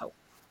journal. Hope.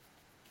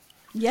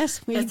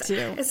 Yes, we do.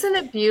 Isn't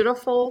it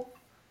beautiful?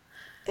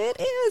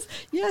 It is.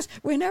 Yes.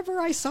 Whenever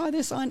I saw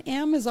this on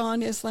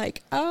Amazon, it's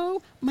like,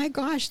 oh my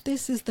gosh,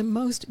 this is the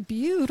most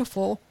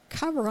beautiful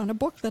cover on a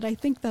book that I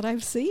think that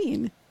I've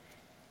seen.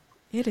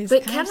 It is.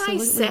 But can I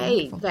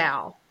say, wonderful.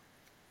 Val,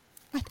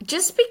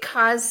 just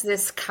because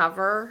this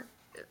cover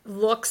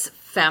looks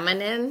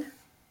feminine,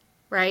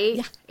 right?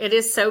 Yeah. It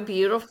is so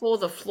beautiful.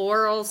 The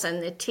florals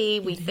and the tea,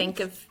 we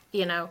think of,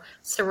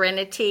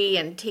 serenity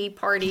and tea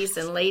parties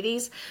and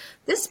ladies.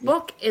 This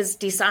book is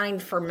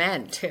designed for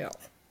men too.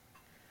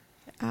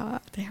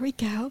 There we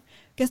go.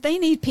 Because they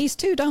need peace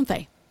too, don't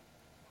they?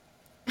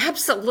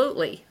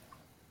 Absolutely.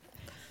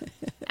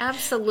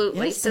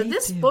 Absolutely. Yes, so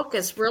this book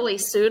is really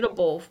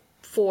suitable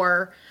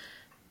for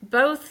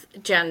both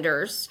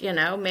genders,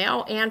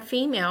 male and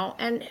female,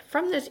 and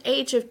from the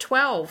age of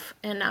 12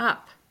 and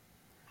up.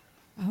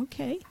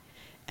 Okay.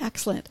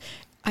 Excellent.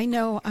 I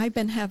know I've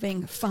been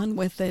having fun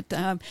with it.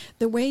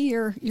 The way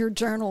your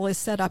journal is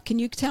set up, can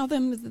you tell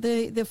them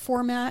the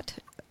format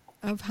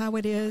of how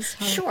it is?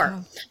 Sure.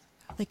 How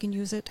they can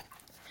use it?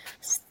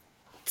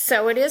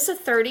 So it is a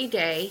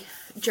 30-day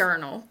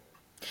journal,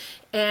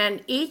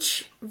 and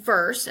each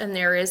verse, and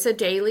there is a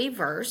daily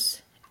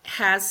verse,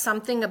 has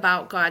something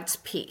about God's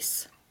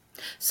peace.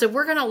 So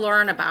we're going to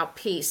learn about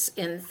peace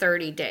in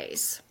 30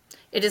 days.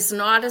 It is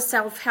not a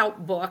self-help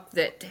book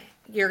that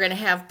you're going to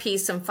have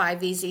peace in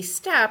 5 easy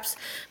steps,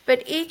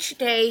 but each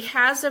day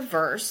has a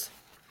verse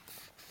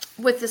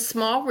with a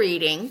small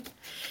reading.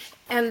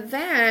 And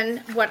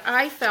then what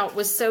I felt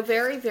was so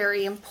very,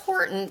 very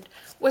important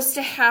was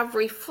to have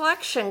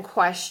reflection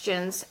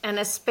questions and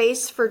a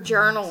space for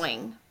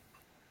journaling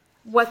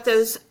what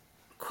those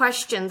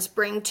questions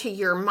bring to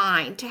your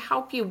mind to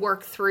help you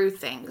work through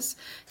things.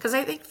 Because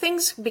I think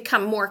things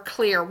become more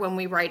clear when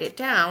we write it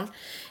down.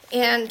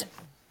 And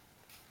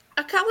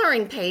a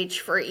coloring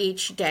page for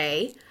each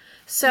day.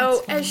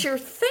 So as you're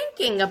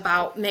thinking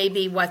about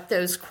maybe what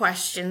those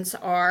questions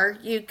are,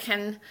 you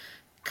can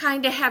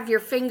kind of have your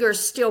fingers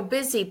still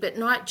busy, but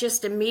not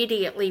just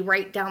immediately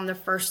write down the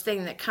first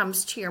thing that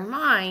comes to your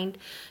mind,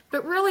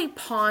 but really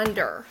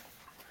ponder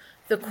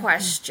the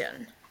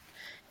question.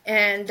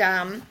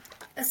 And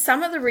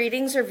some of the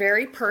readings are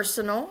very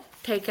personal,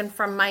 taken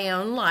from my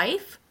own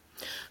life,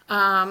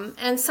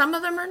 and some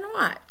of them are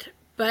not.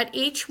 But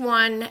each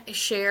one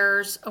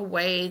shares a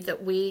way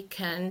that we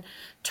can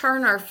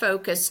turn our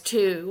focus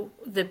to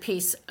the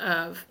peace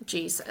of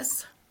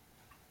Jesus.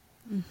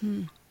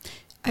 Mm-hmm.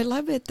 I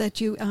love it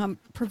that you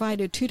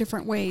provided two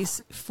different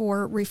ways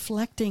for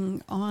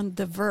reflecting on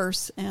the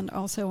verse and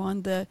also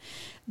on the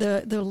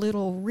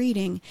little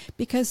reading,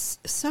 because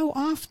so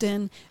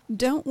often,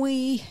 don't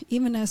we,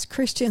 even as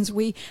Christians,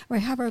 we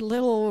have our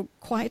little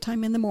quiet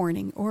time in the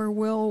morning, or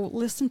we'll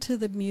listen to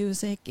the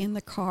music in the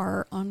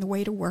car on the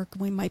way to work.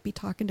 We might be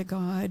talking to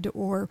God,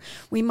 or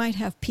we might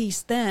have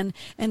peace then,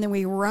 and then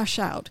we rush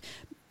out.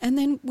 And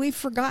then we've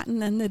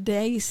forgotten, and the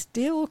day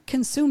still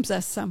consumes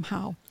us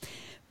somehow.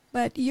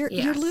 But your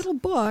little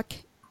book,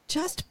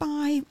 just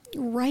by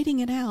writing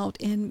it out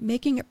and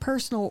making it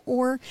personal,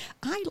 or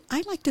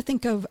I like to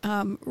think of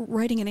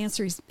writing and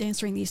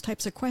answering these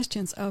types of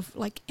questions of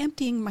like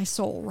emptying my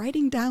soul,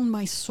 writing down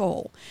my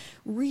soul.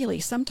 Really,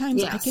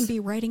 sometimes I can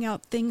be writing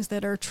out things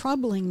that are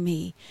troubling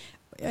me,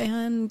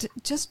 and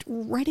just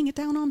writing it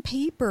down on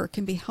paper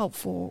can be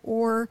helpful,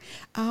 or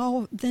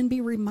I'll then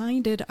be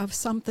reminded of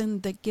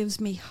something that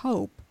gives me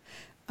hope.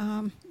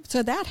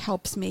 So that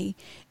helps me.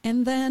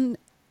 And then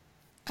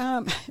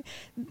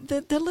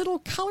the little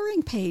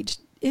coloring page,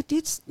 it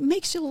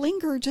makes you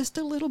linger just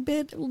a little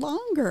bit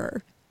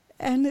longer.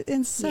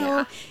 And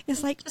so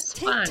it's like,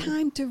 take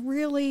time to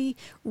really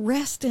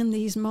rest in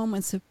these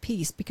moments of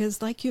peace,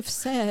 because like you've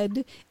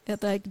said,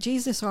 like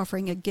Jesus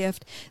offering a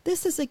gift,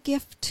 this is a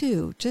gift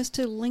too, just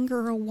to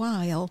linger a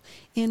while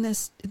in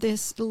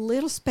this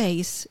little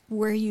space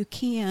where you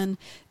can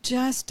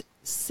just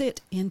sit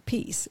in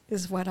peace,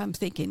 is what I'm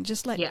thinking.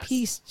 Just let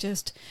peace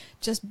just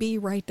be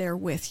right there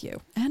with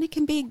you. And it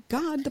can be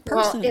God, the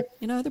person,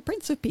 the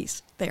Prince of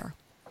Peace there.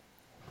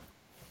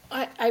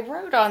 I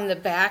wrote on the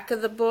back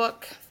of the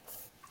book,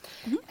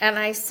 and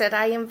I said,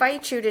 I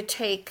invite you to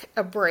take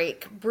a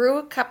break, brew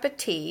a cup of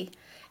tea,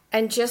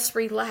 and just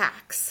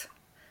relax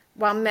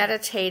while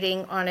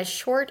meditating on a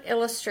short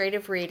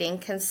illustrative reading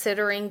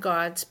considering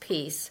God's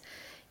peace.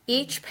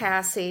 Each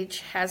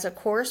passage has a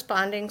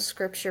corresponding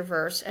scripture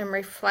verse and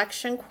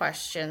reflection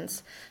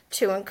questions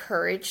to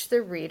encourage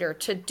the reader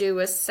to do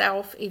a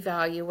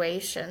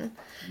self-evaluation.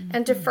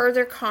 And to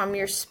further calm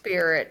your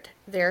spirit,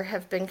 there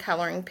have been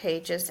coloring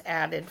pages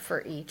added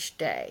for each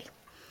day.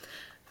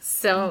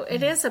 So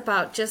it is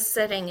about just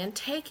sitting and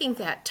taking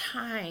that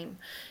time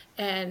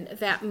and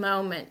that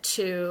moment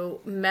to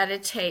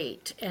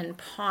meditate and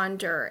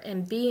ponder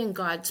and be in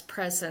God's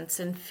presence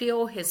and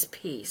feel His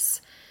peace.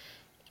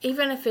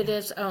 Even if it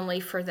is only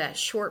for that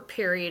short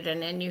period,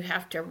 and then you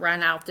have to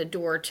run out the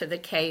door to the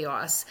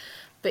chaos.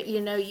 But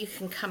you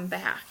can come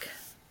back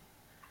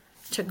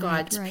to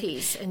God's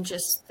peace and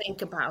just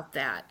think about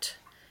that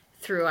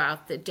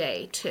throughout the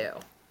day too.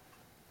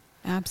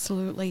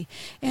 Absolutely.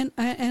 And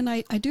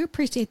I do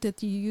appreciate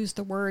that you use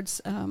the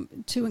words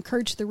to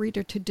encourage the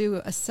reader to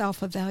do a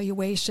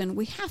self-evaluation.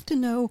 We have to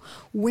know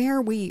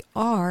where we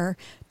are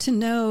to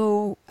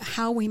know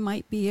how we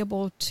might be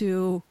able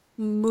to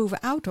move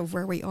out of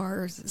where we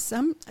are.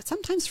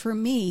 Sometimes for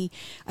me,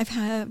 I've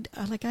had,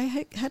 like I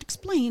had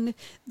explained,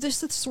 there's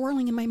the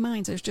swirling in my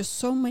mind. There's just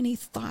so many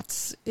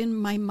thoughts in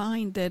my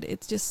mind that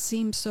it just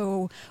seems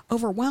so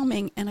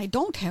overwhelming, and I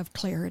don't have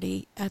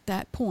clarity at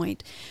that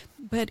point.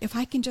 But if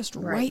I can just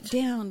write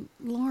down,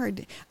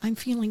 Lord, I'm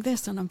feeling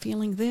this and I'm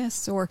feeling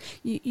this, or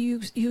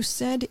you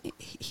said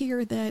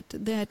here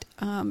that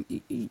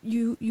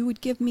you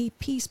would give me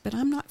peace, but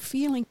I'm not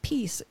feeling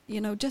peace,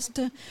 just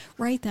to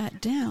write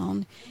that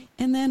down.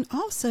 And then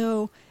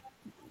also,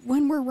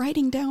 when we're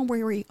writing down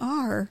where we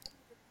are,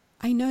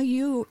 I know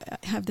you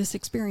have this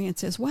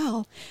experience as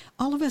well,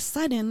 all of a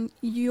sudden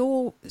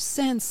you'll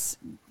sense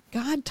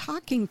God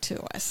talking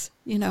to us,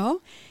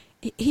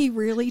 He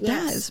really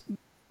does.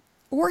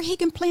 Or He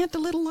can plant a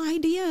little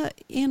idea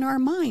in our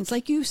minds,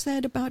 like you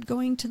said about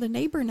going to the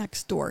neighbor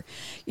next door.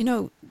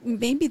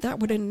 Maybe that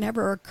would have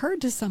never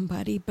occurred to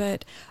somebody,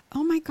 but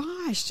oh my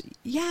gosh,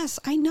 yes,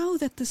 I know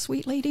that the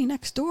sweet lady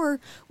next door,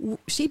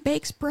 she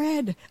bakes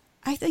bread.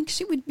 I think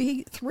she would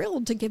be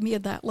thrilled to give me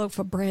that loaf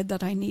of bread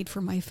that I need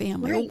for my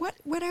family, or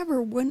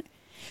whatever. When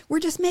we're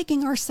just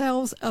making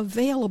ourselves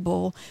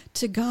available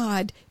to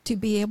God to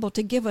be able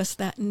to give us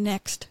that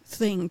next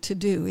thing to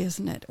do,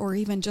 isn't it? Or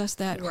even just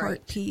that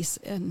heart peace,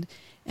 and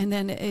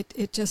then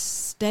it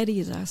just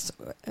steadies us.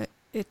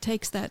 It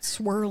takes that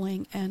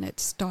swirling and it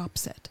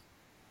stops it.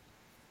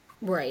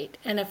 Right.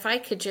 And if I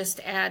could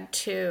just add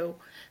to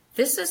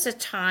this is a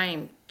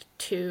time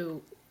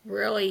to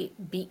really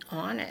be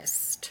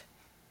honest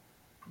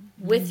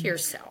with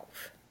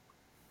yourself.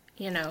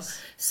 You know,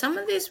 some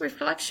of these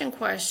reflection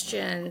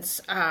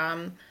questions,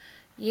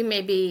 you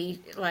may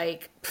be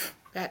like,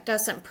 that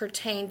doesn't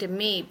pertain to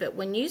me. But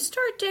when you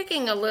start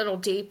digging a little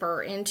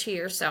deeper into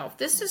yourself,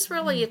 this is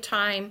really a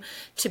time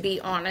to be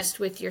honest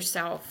with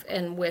yourself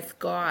and with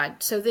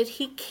God so that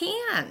He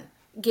can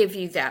give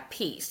you that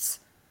peace.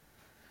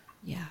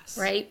 Yes.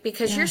 Right?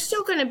 Because you're Yes.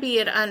 still going to be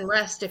at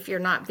unrest if you're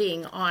not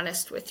being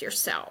honest with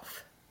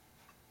yourself.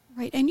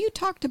 Right. And you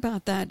talked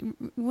about that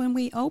when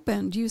we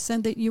opened. You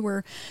said that you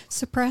were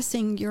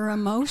suppressing your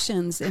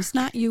emotions. It's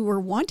not you were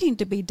wanting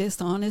to be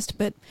dishonest,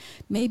 but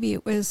maybe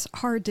it was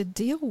hard to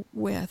deal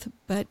with.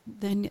 But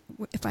then,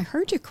 if I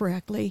heard you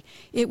correctly,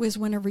 it was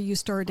whenever you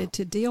started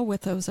to deal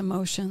with those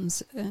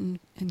emotions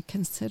and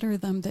consider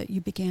them that you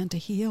began to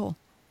heal.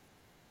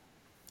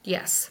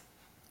 Yes.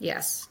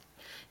 Yes.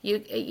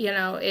 You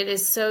know, it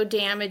is so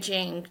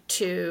damaging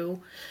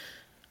to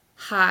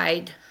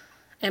hide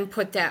and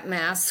put that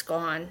mask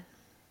on.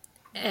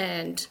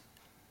 And,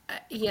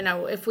 you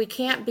know, if we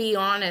can't be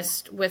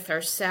honest with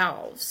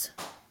ourselves,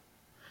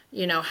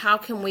 you know, how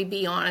can we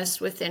be honest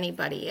with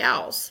anybody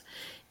else?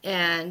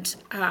 And,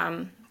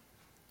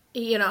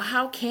 you know,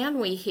 how can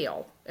we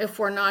heal if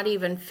we're not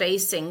even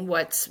facing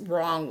what's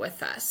wrong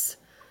with us?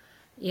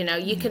 You know,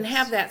 you can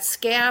have that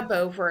scab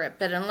over it,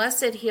 but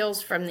unless it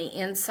heals from the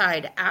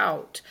inside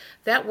out,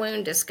 that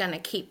wound is going to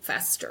keep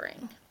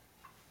festering.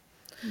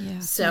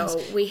 Yes. So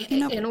Yes. we, You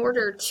know, in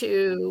order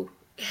to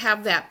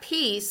have that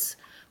peace,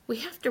 we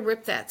have to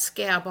rip that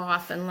scab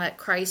off and let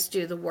Christ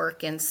do the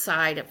work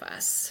inside of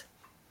us.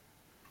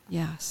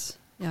 yes.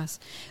 Yes.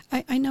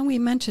 I know we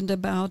mentioned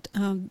about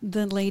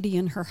the lady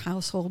in her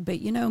household,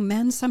 but you know,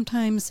 men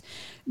sometimes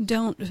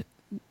don't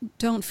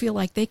feel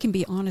like they can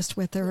be honest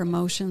with their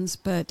emotions,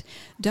 but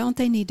don't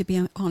they need to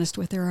be honest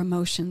with their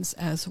emotions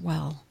as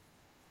well?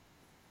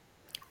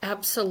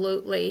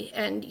 Absolutely.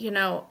 And, you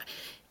know,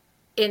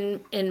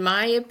 in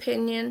my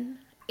opinion,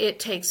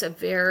 it takes a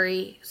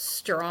very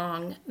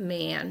strong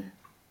man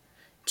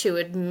to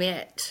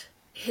admit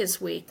his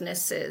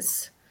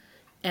weaknesses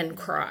and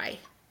cry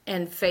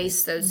and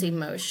face those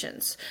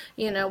emotions.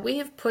 You know, we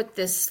have put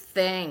this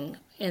thing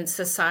in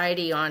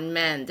society on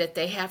men that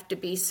they have to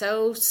be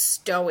so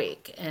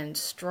stoic and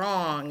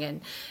strong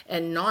and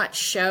not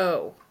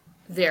show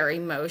their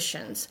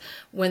emotions,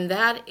 when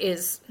that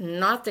is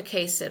not the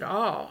case at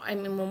all. I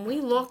mean, when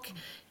we look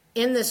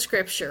in the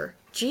scripture,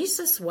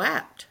 Jesus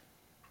wept.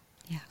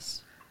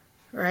 Yes.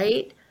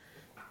 Right?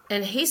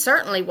 And he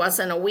certainly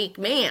wasn't a weak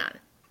man.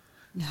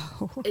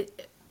 No.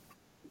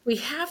 We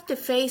have to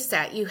face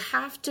that. You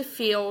have to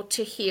feel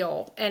to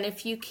heal. And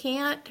if you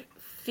can't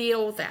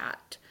feel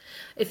that,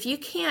 if you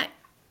can't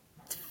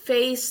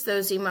face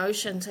those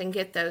emotions and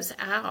get those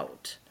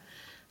out,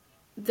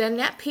 then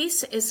that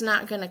peace is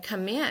not going to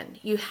come in.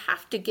 You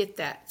have to get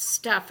that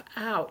stuff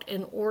out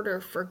in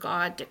order for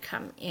God to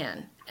come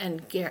in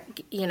and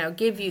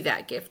give you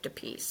that gift of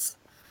peace.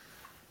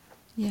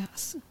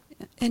 Yes.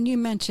 And you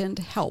mentioned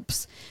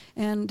helps,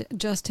 and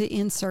just to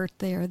insert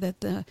there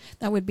that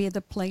that would be the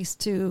place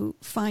to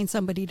find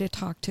somebody to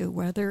talk to,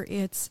 whether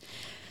it's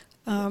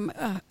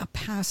a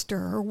pastor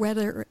or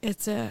whether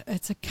it's a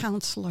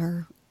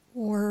counselor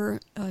or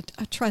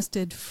a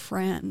trusted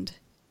friend.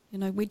 You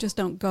know, we just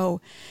don't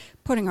go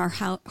putting our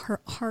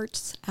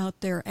hearts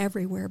out there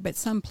everywhere, but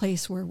some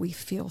place where we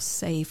feel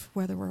safe,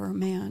 whether we're a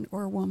man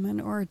or a woman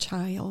or a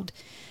child.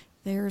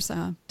 There's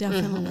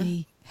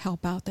definitely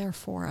help out there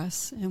for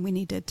us, and we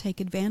need to take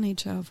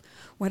advantage of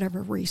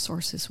whatever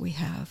resources we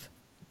have.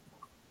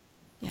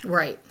 Yeah.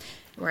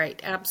 Right,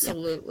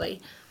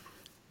 absolutely.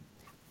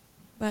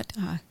 Yep. But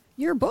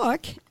your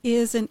book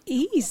is an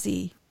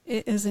easy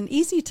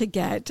to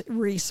get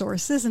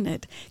resource, isn't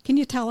it? Can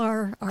you tell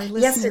our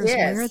listeners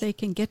where they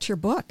can get your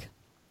book?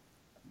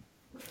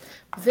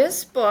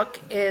 This book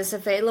is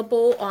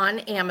available on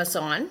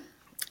Amazon.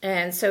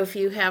 And so if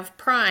you have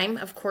Prime,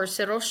 of course,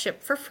 it'll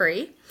ship for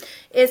free.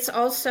 It's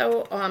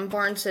also on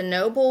Barnes &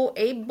 Noble,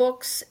 Abe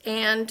Books,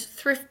 and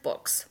Thrift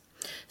Books.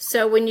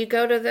 So when you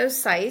go to those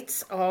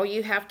sites, all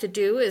you have to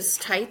do is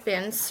type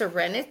in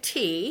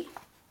Serenity,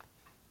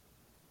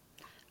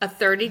 a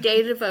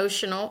 30-day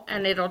devotional,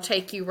 and it'll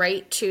take you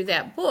right to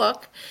that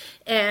book.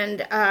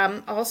 And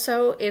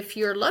also, if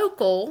you're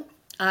local,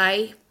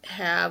 I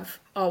have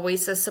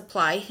always a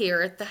supply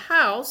here at the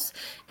house,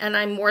 and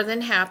I'm more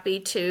than happy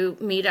to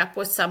meet up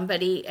with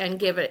somebody and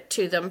give it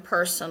to them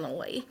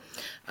personally.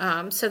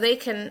 So they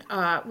can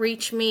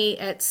reach me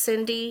at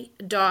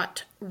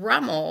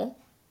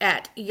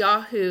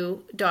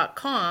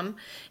cindy.rummel@yahoo.com,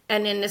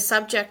 and in the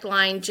subject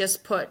line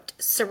just put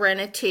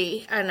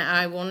Serenity, and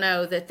I will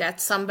know that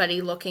that's somebody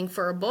looking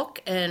for a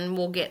book, and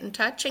we'll get in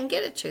touch and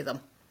get it to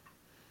them.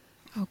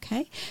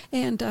 Okay.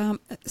 And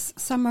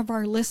some of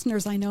our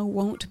listeners I know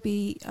won't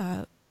be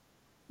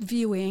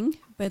viewing,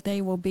 but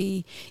they will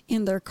be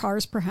in their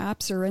cars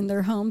perhaps or in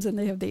their homes and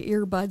they have the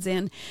earbuds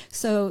in.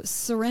 So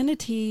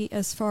Serenity,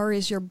 as far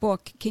as your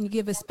book, can you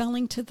give a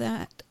spelling to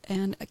that?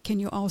 And can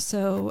you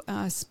also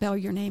spell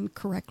your name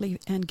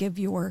correctly and give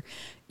your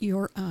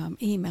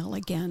email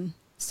again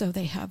so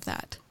they have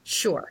that?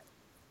 Sure.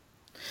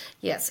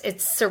 Yes,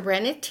 it's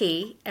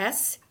Serenity,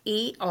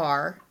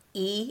 SERENI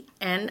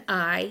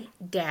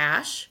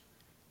dash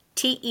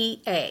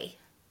TEA.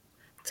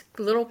 It's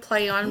a little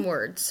play on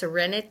words,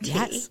 Serenity.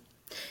 Yes.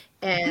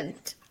 And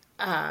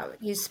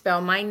you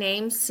spell my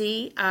name,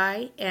 CINDY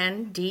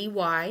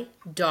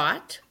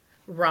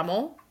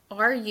Rummel,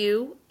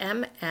 RUMMELL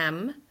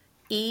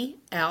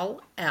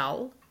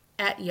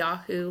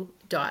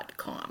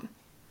 @yahoo.com.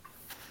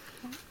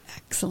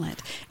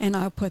 Excellent. And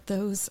I'll put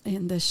those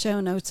in the show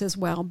notes as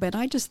well. But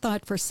I just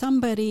thought for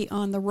somebody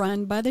on the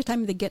run, by the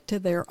time they get to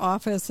their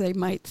office, they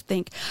might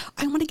think,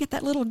 I want to get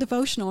that little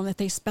devotional, and that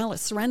they spell it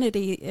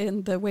Serenity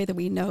in the way that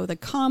we know, the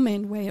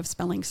common way of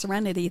spelling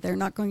Serenity. They're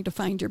not going to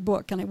find your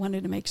book. And I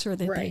wanted to make sure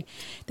that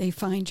they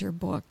find your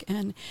book.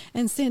 And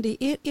Cindy,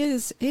 it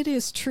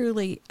is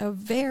truly a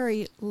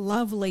very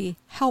lovely,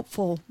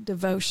 helpful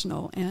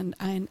devotional. And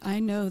I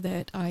know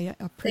that I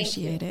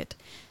appreciate it.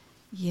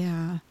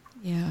 Yeah.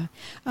 Yeah.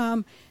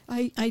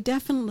 I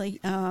definitely,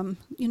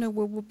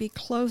 we'll be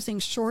closing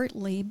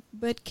shortly,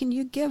 but can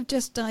you give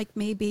just like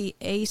maybe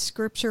a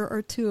scripture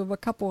or two of a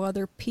couple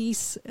other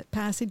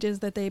passages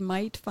that they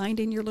might find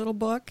in your little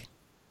book?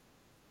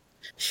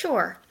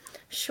 Sure.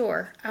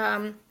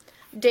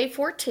 Day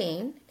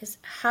 14 is,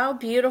 how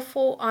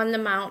beautiful on the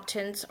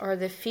mountains are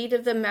the feet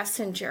of the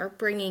messenger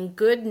bringing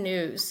good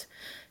news,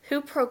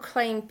 who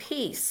proclaim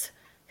peace,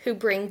 who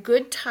bring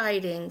good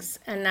tidings,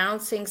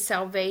 announcing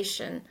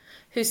salvation,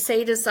 who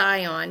say to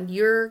Zion,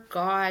 your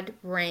God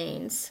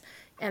reigns.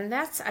 And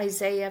that's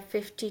Isaiah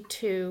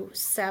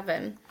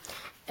 52:7.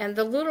 And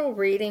the little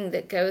reading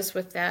that goes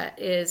with that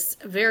is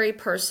a very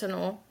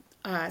personal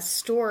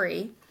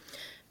story.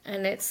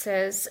 And it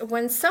says,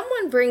 when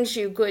someone brings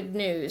you good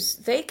news,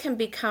 they can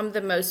become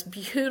the most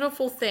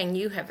beautiful thing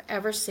you have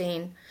ever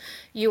seen.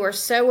 You are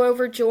so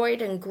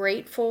overjoyed and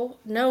grateful,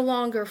 no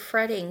longer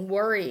fretting,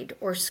 worried,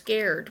 or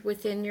scared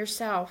within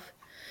yourself.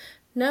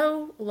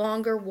 No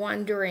longer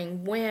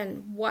wondering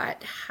when,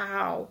 what,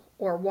 how,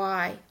 or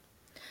why.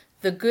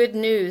 The good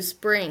news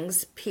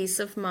brings peace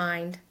of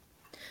mind.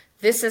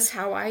 This is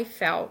how I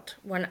felt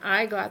when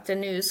I got the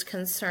news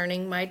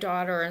concerning my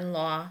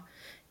daughter-in-law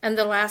and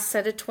the last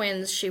set of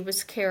twins she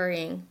was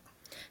carrying.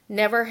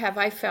 Never have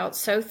I felt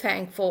so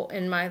thankful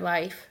in my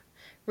life,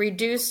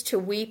 reduced to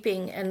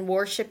weeping and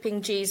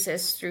worshiping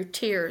Jesus through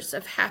tears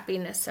of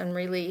happiness and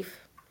relief.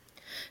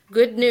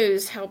 Good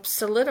news helps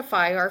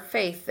solidify our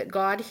faith that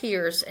God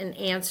hears and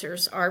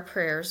answers our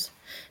prayers.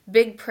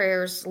 Big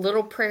prayers,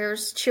 little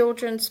prayers,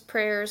 children's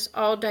prayers,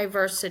 all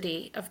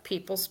diversity of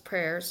people's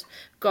prayers.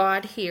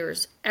 God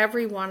hears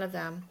every one of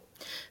them.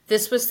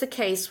 This was the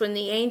case when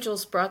the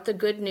angels brought the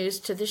good news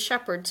to the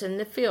shepherds in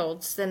the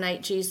fields the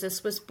night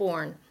Jesus was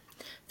born.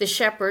 The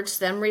shepherds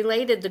then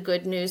related the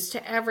good news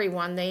to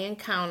everyone they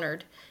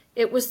encountered.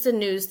 It was the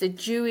news the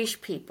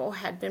Jewish people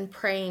had been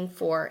praying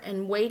for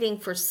and waiting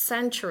for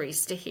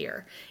centuries to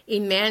hear.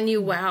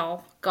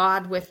 Emmanuel,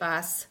 God with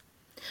us.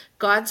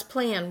 God's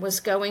plan was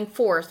going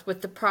forth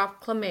with the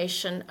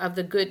proclamation of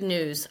the good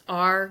news.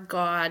 Our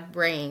God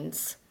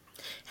reigns.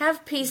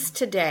 Have peace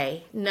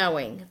today,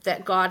 knowing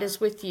that God is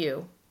with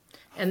you.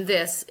 And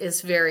this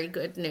is very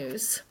good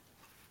news.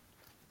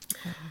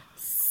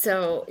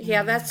 So,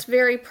 that's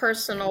very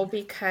personal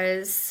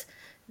because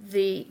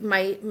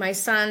my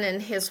son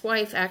and his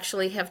wife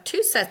actually have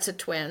two sets of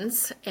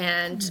twins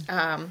and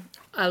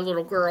a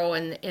little girl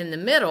in the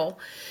middle.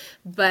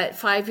 But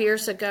 5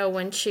 years ago,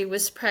 when she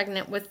was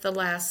pregnant with the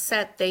last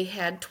set, they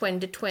had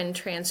twin-to-twin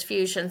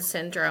transfusion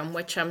syndrome,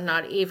 which I'm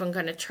not even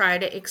going to try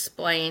to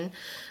explain.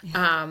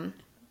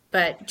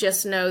 But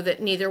just know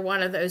that neither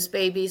one of those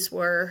babies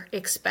were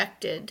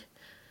expected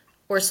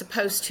or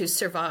supposed to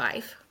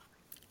survive.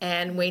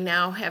 And we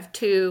now have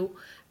two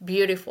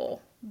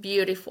beautiful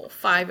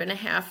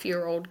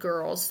 5.5-year-old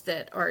girls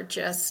that are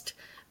just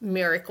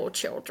miracle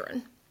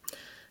children.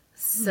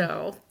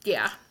 So,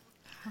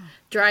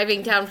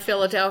 driving down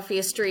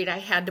Philadelphia Street, I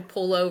had to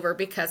pull over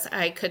because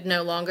I could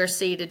no longer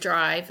see to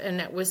drive,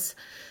 and it was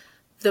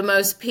the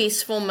most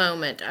peaceful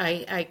moment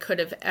I could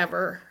have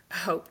ever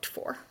hoped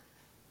for.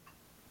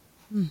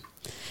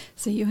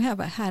 So you have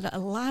had a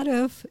lot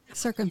of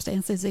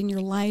circumstances in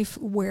your life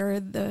where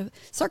the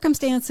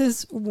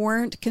circumstances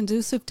weren't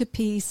conducive to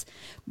peace,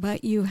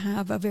 but you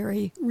have a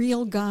very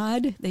real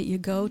God that you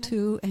go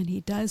to, and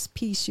he does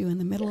peace you in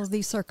the middle of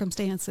these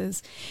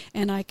circumstances.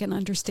 And I can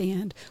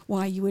understand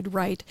why you would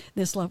write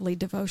this lovely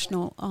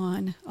devotional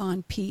on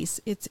peace.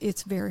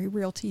 It's very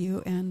real to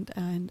you,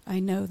 and I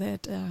know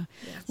that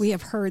we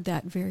have heard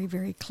that very,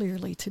 very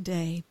clearly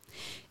today.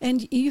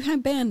 And you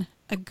have been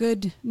a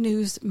good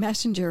news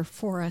messenger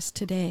for us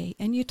today.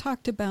 And you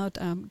talked about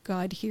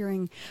God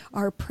hearing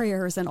our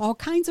prayers and all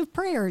kinds of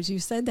prayers. You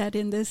said that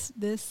in this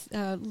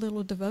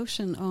little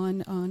devotion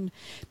on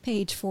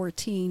page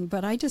 14.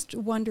 But I just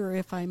wonder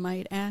if I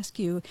might ask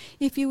you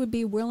if you would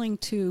be willing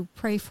to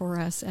pray for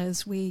us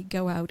as we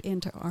go out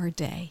into our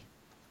day.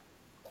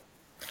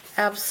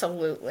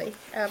 Absolutely.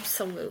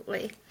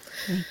 Absolutely.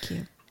 Thank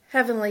you.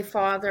 Heavenly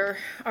Father,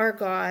 our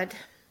God,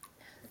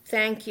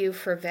 thank you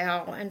for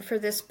Val and for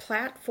this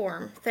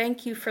platform.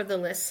 Thank you for the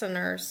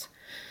listeners.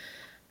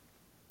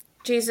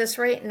 Jesus,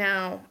 right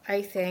now,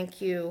 I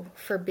thank you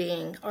for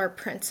being our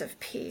Prince of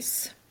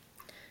Peace.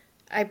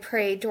 I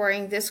pray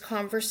during this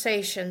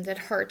conversation that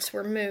hearts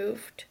were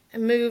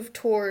moved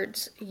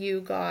towards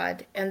you,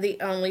 God, and the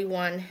only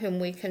one whom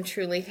we can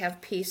truly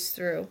have peace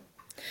through.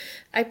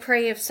 I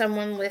pray if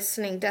someone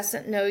listening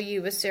doesn't know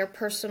you as their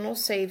personal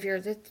Savior,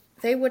 that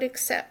they would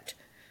accept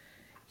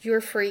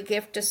your free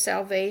gift of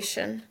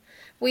salvation.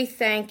 We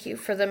thank you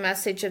for the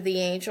message of the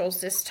angels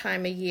this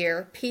time of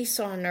year, peace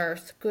on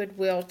earth,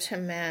 goodwill to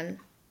men.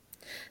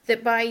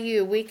 That by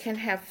you we can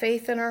have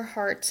faith in our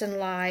hearts and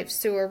lives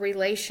through a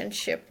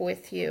relationship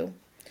with you.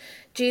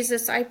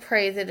 Jesus, I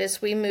pray that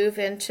as we move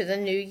into the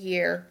new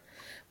year,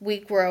 we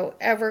grow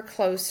ever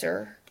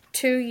closer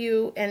to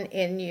you and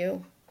in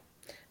you.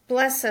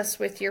 Bless us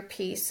with your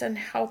peace and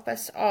help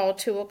us all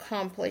to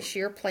accomplish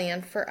your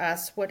plan for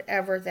us,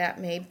 whatever that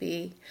may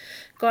be.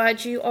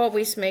 God, you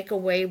always make a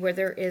way where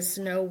there is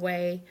no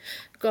way.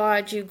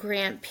 God, you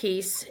grant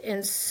peace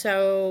in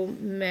so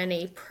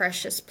many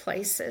precious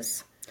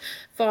places.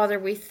 Father,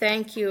 we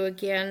thank you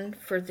again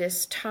for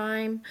this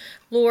time.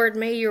 Lord,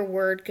 may your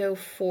word go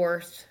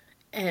forth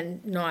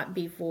and not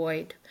be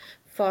void.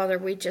 Father,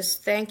 we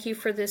just thank you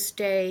for this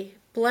day.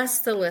 Bless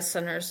the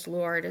listeners,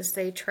 Lord, as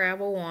they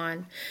travel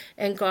on.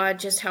 And God,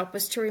 just help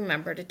us to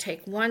remember to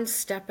take one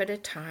step at a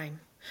time.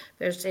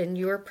 There's in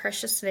your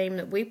precious name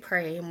that we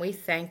pray and we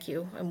thank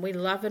you and we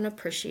love and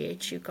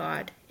appreciate you,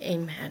 God.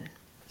 Amen.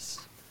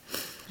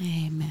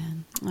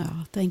 Amen.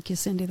 Oh, thank you,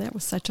 Cindy. That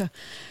was such a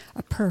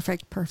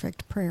perfect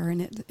prayer,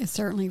 and it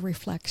certainly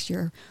reflects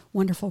your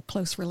wonderful,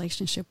 close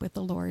relationship with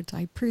the Lord.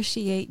 I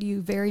appreciate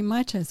you very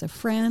much as a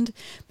friend,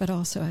 but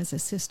also as a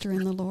sister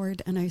in the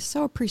Lord, and I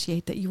so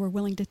appreciate that you were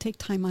willing to take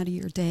time out of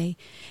your day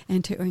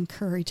and to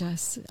encourage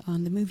us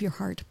on the Move Your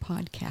Heart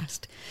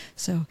podcast.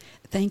 So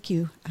thank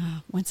you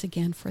once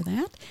again for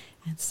that,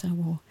 and so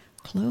we'll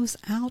close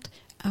out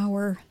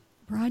our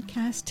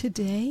broadcast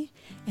today,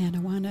 and I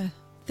want to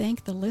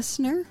thank the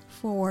listener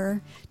for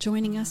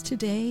joining us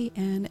today.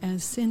 And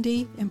as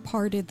Cindy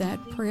imparted that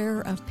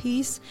prayer of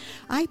peace,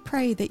 I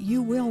pray that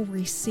you will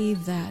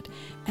receive that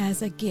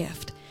as a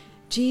gift.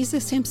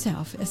 Jesus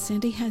himself, as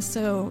Cindy has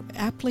so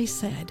aptly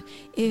said,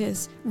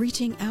 is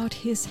reaching out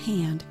his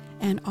hand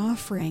and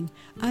offering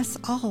us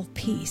all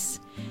peace.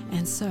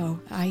 And so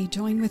I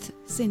join with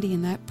Cindy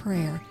in that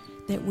prayer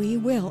that we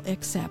will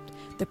accept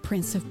the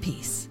Prince of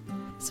Peace.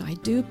 So I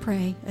do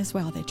pray as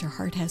well that your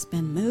heart has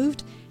been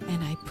moved,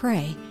 and I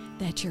pray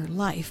that your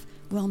life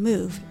will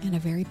move in a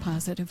very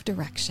positive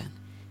direction.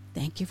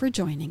 Thank you for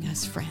joining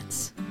us,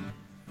 friends.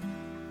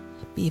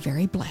 Be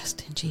very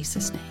blessed in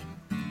Jesus'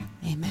 name.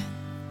 Amen.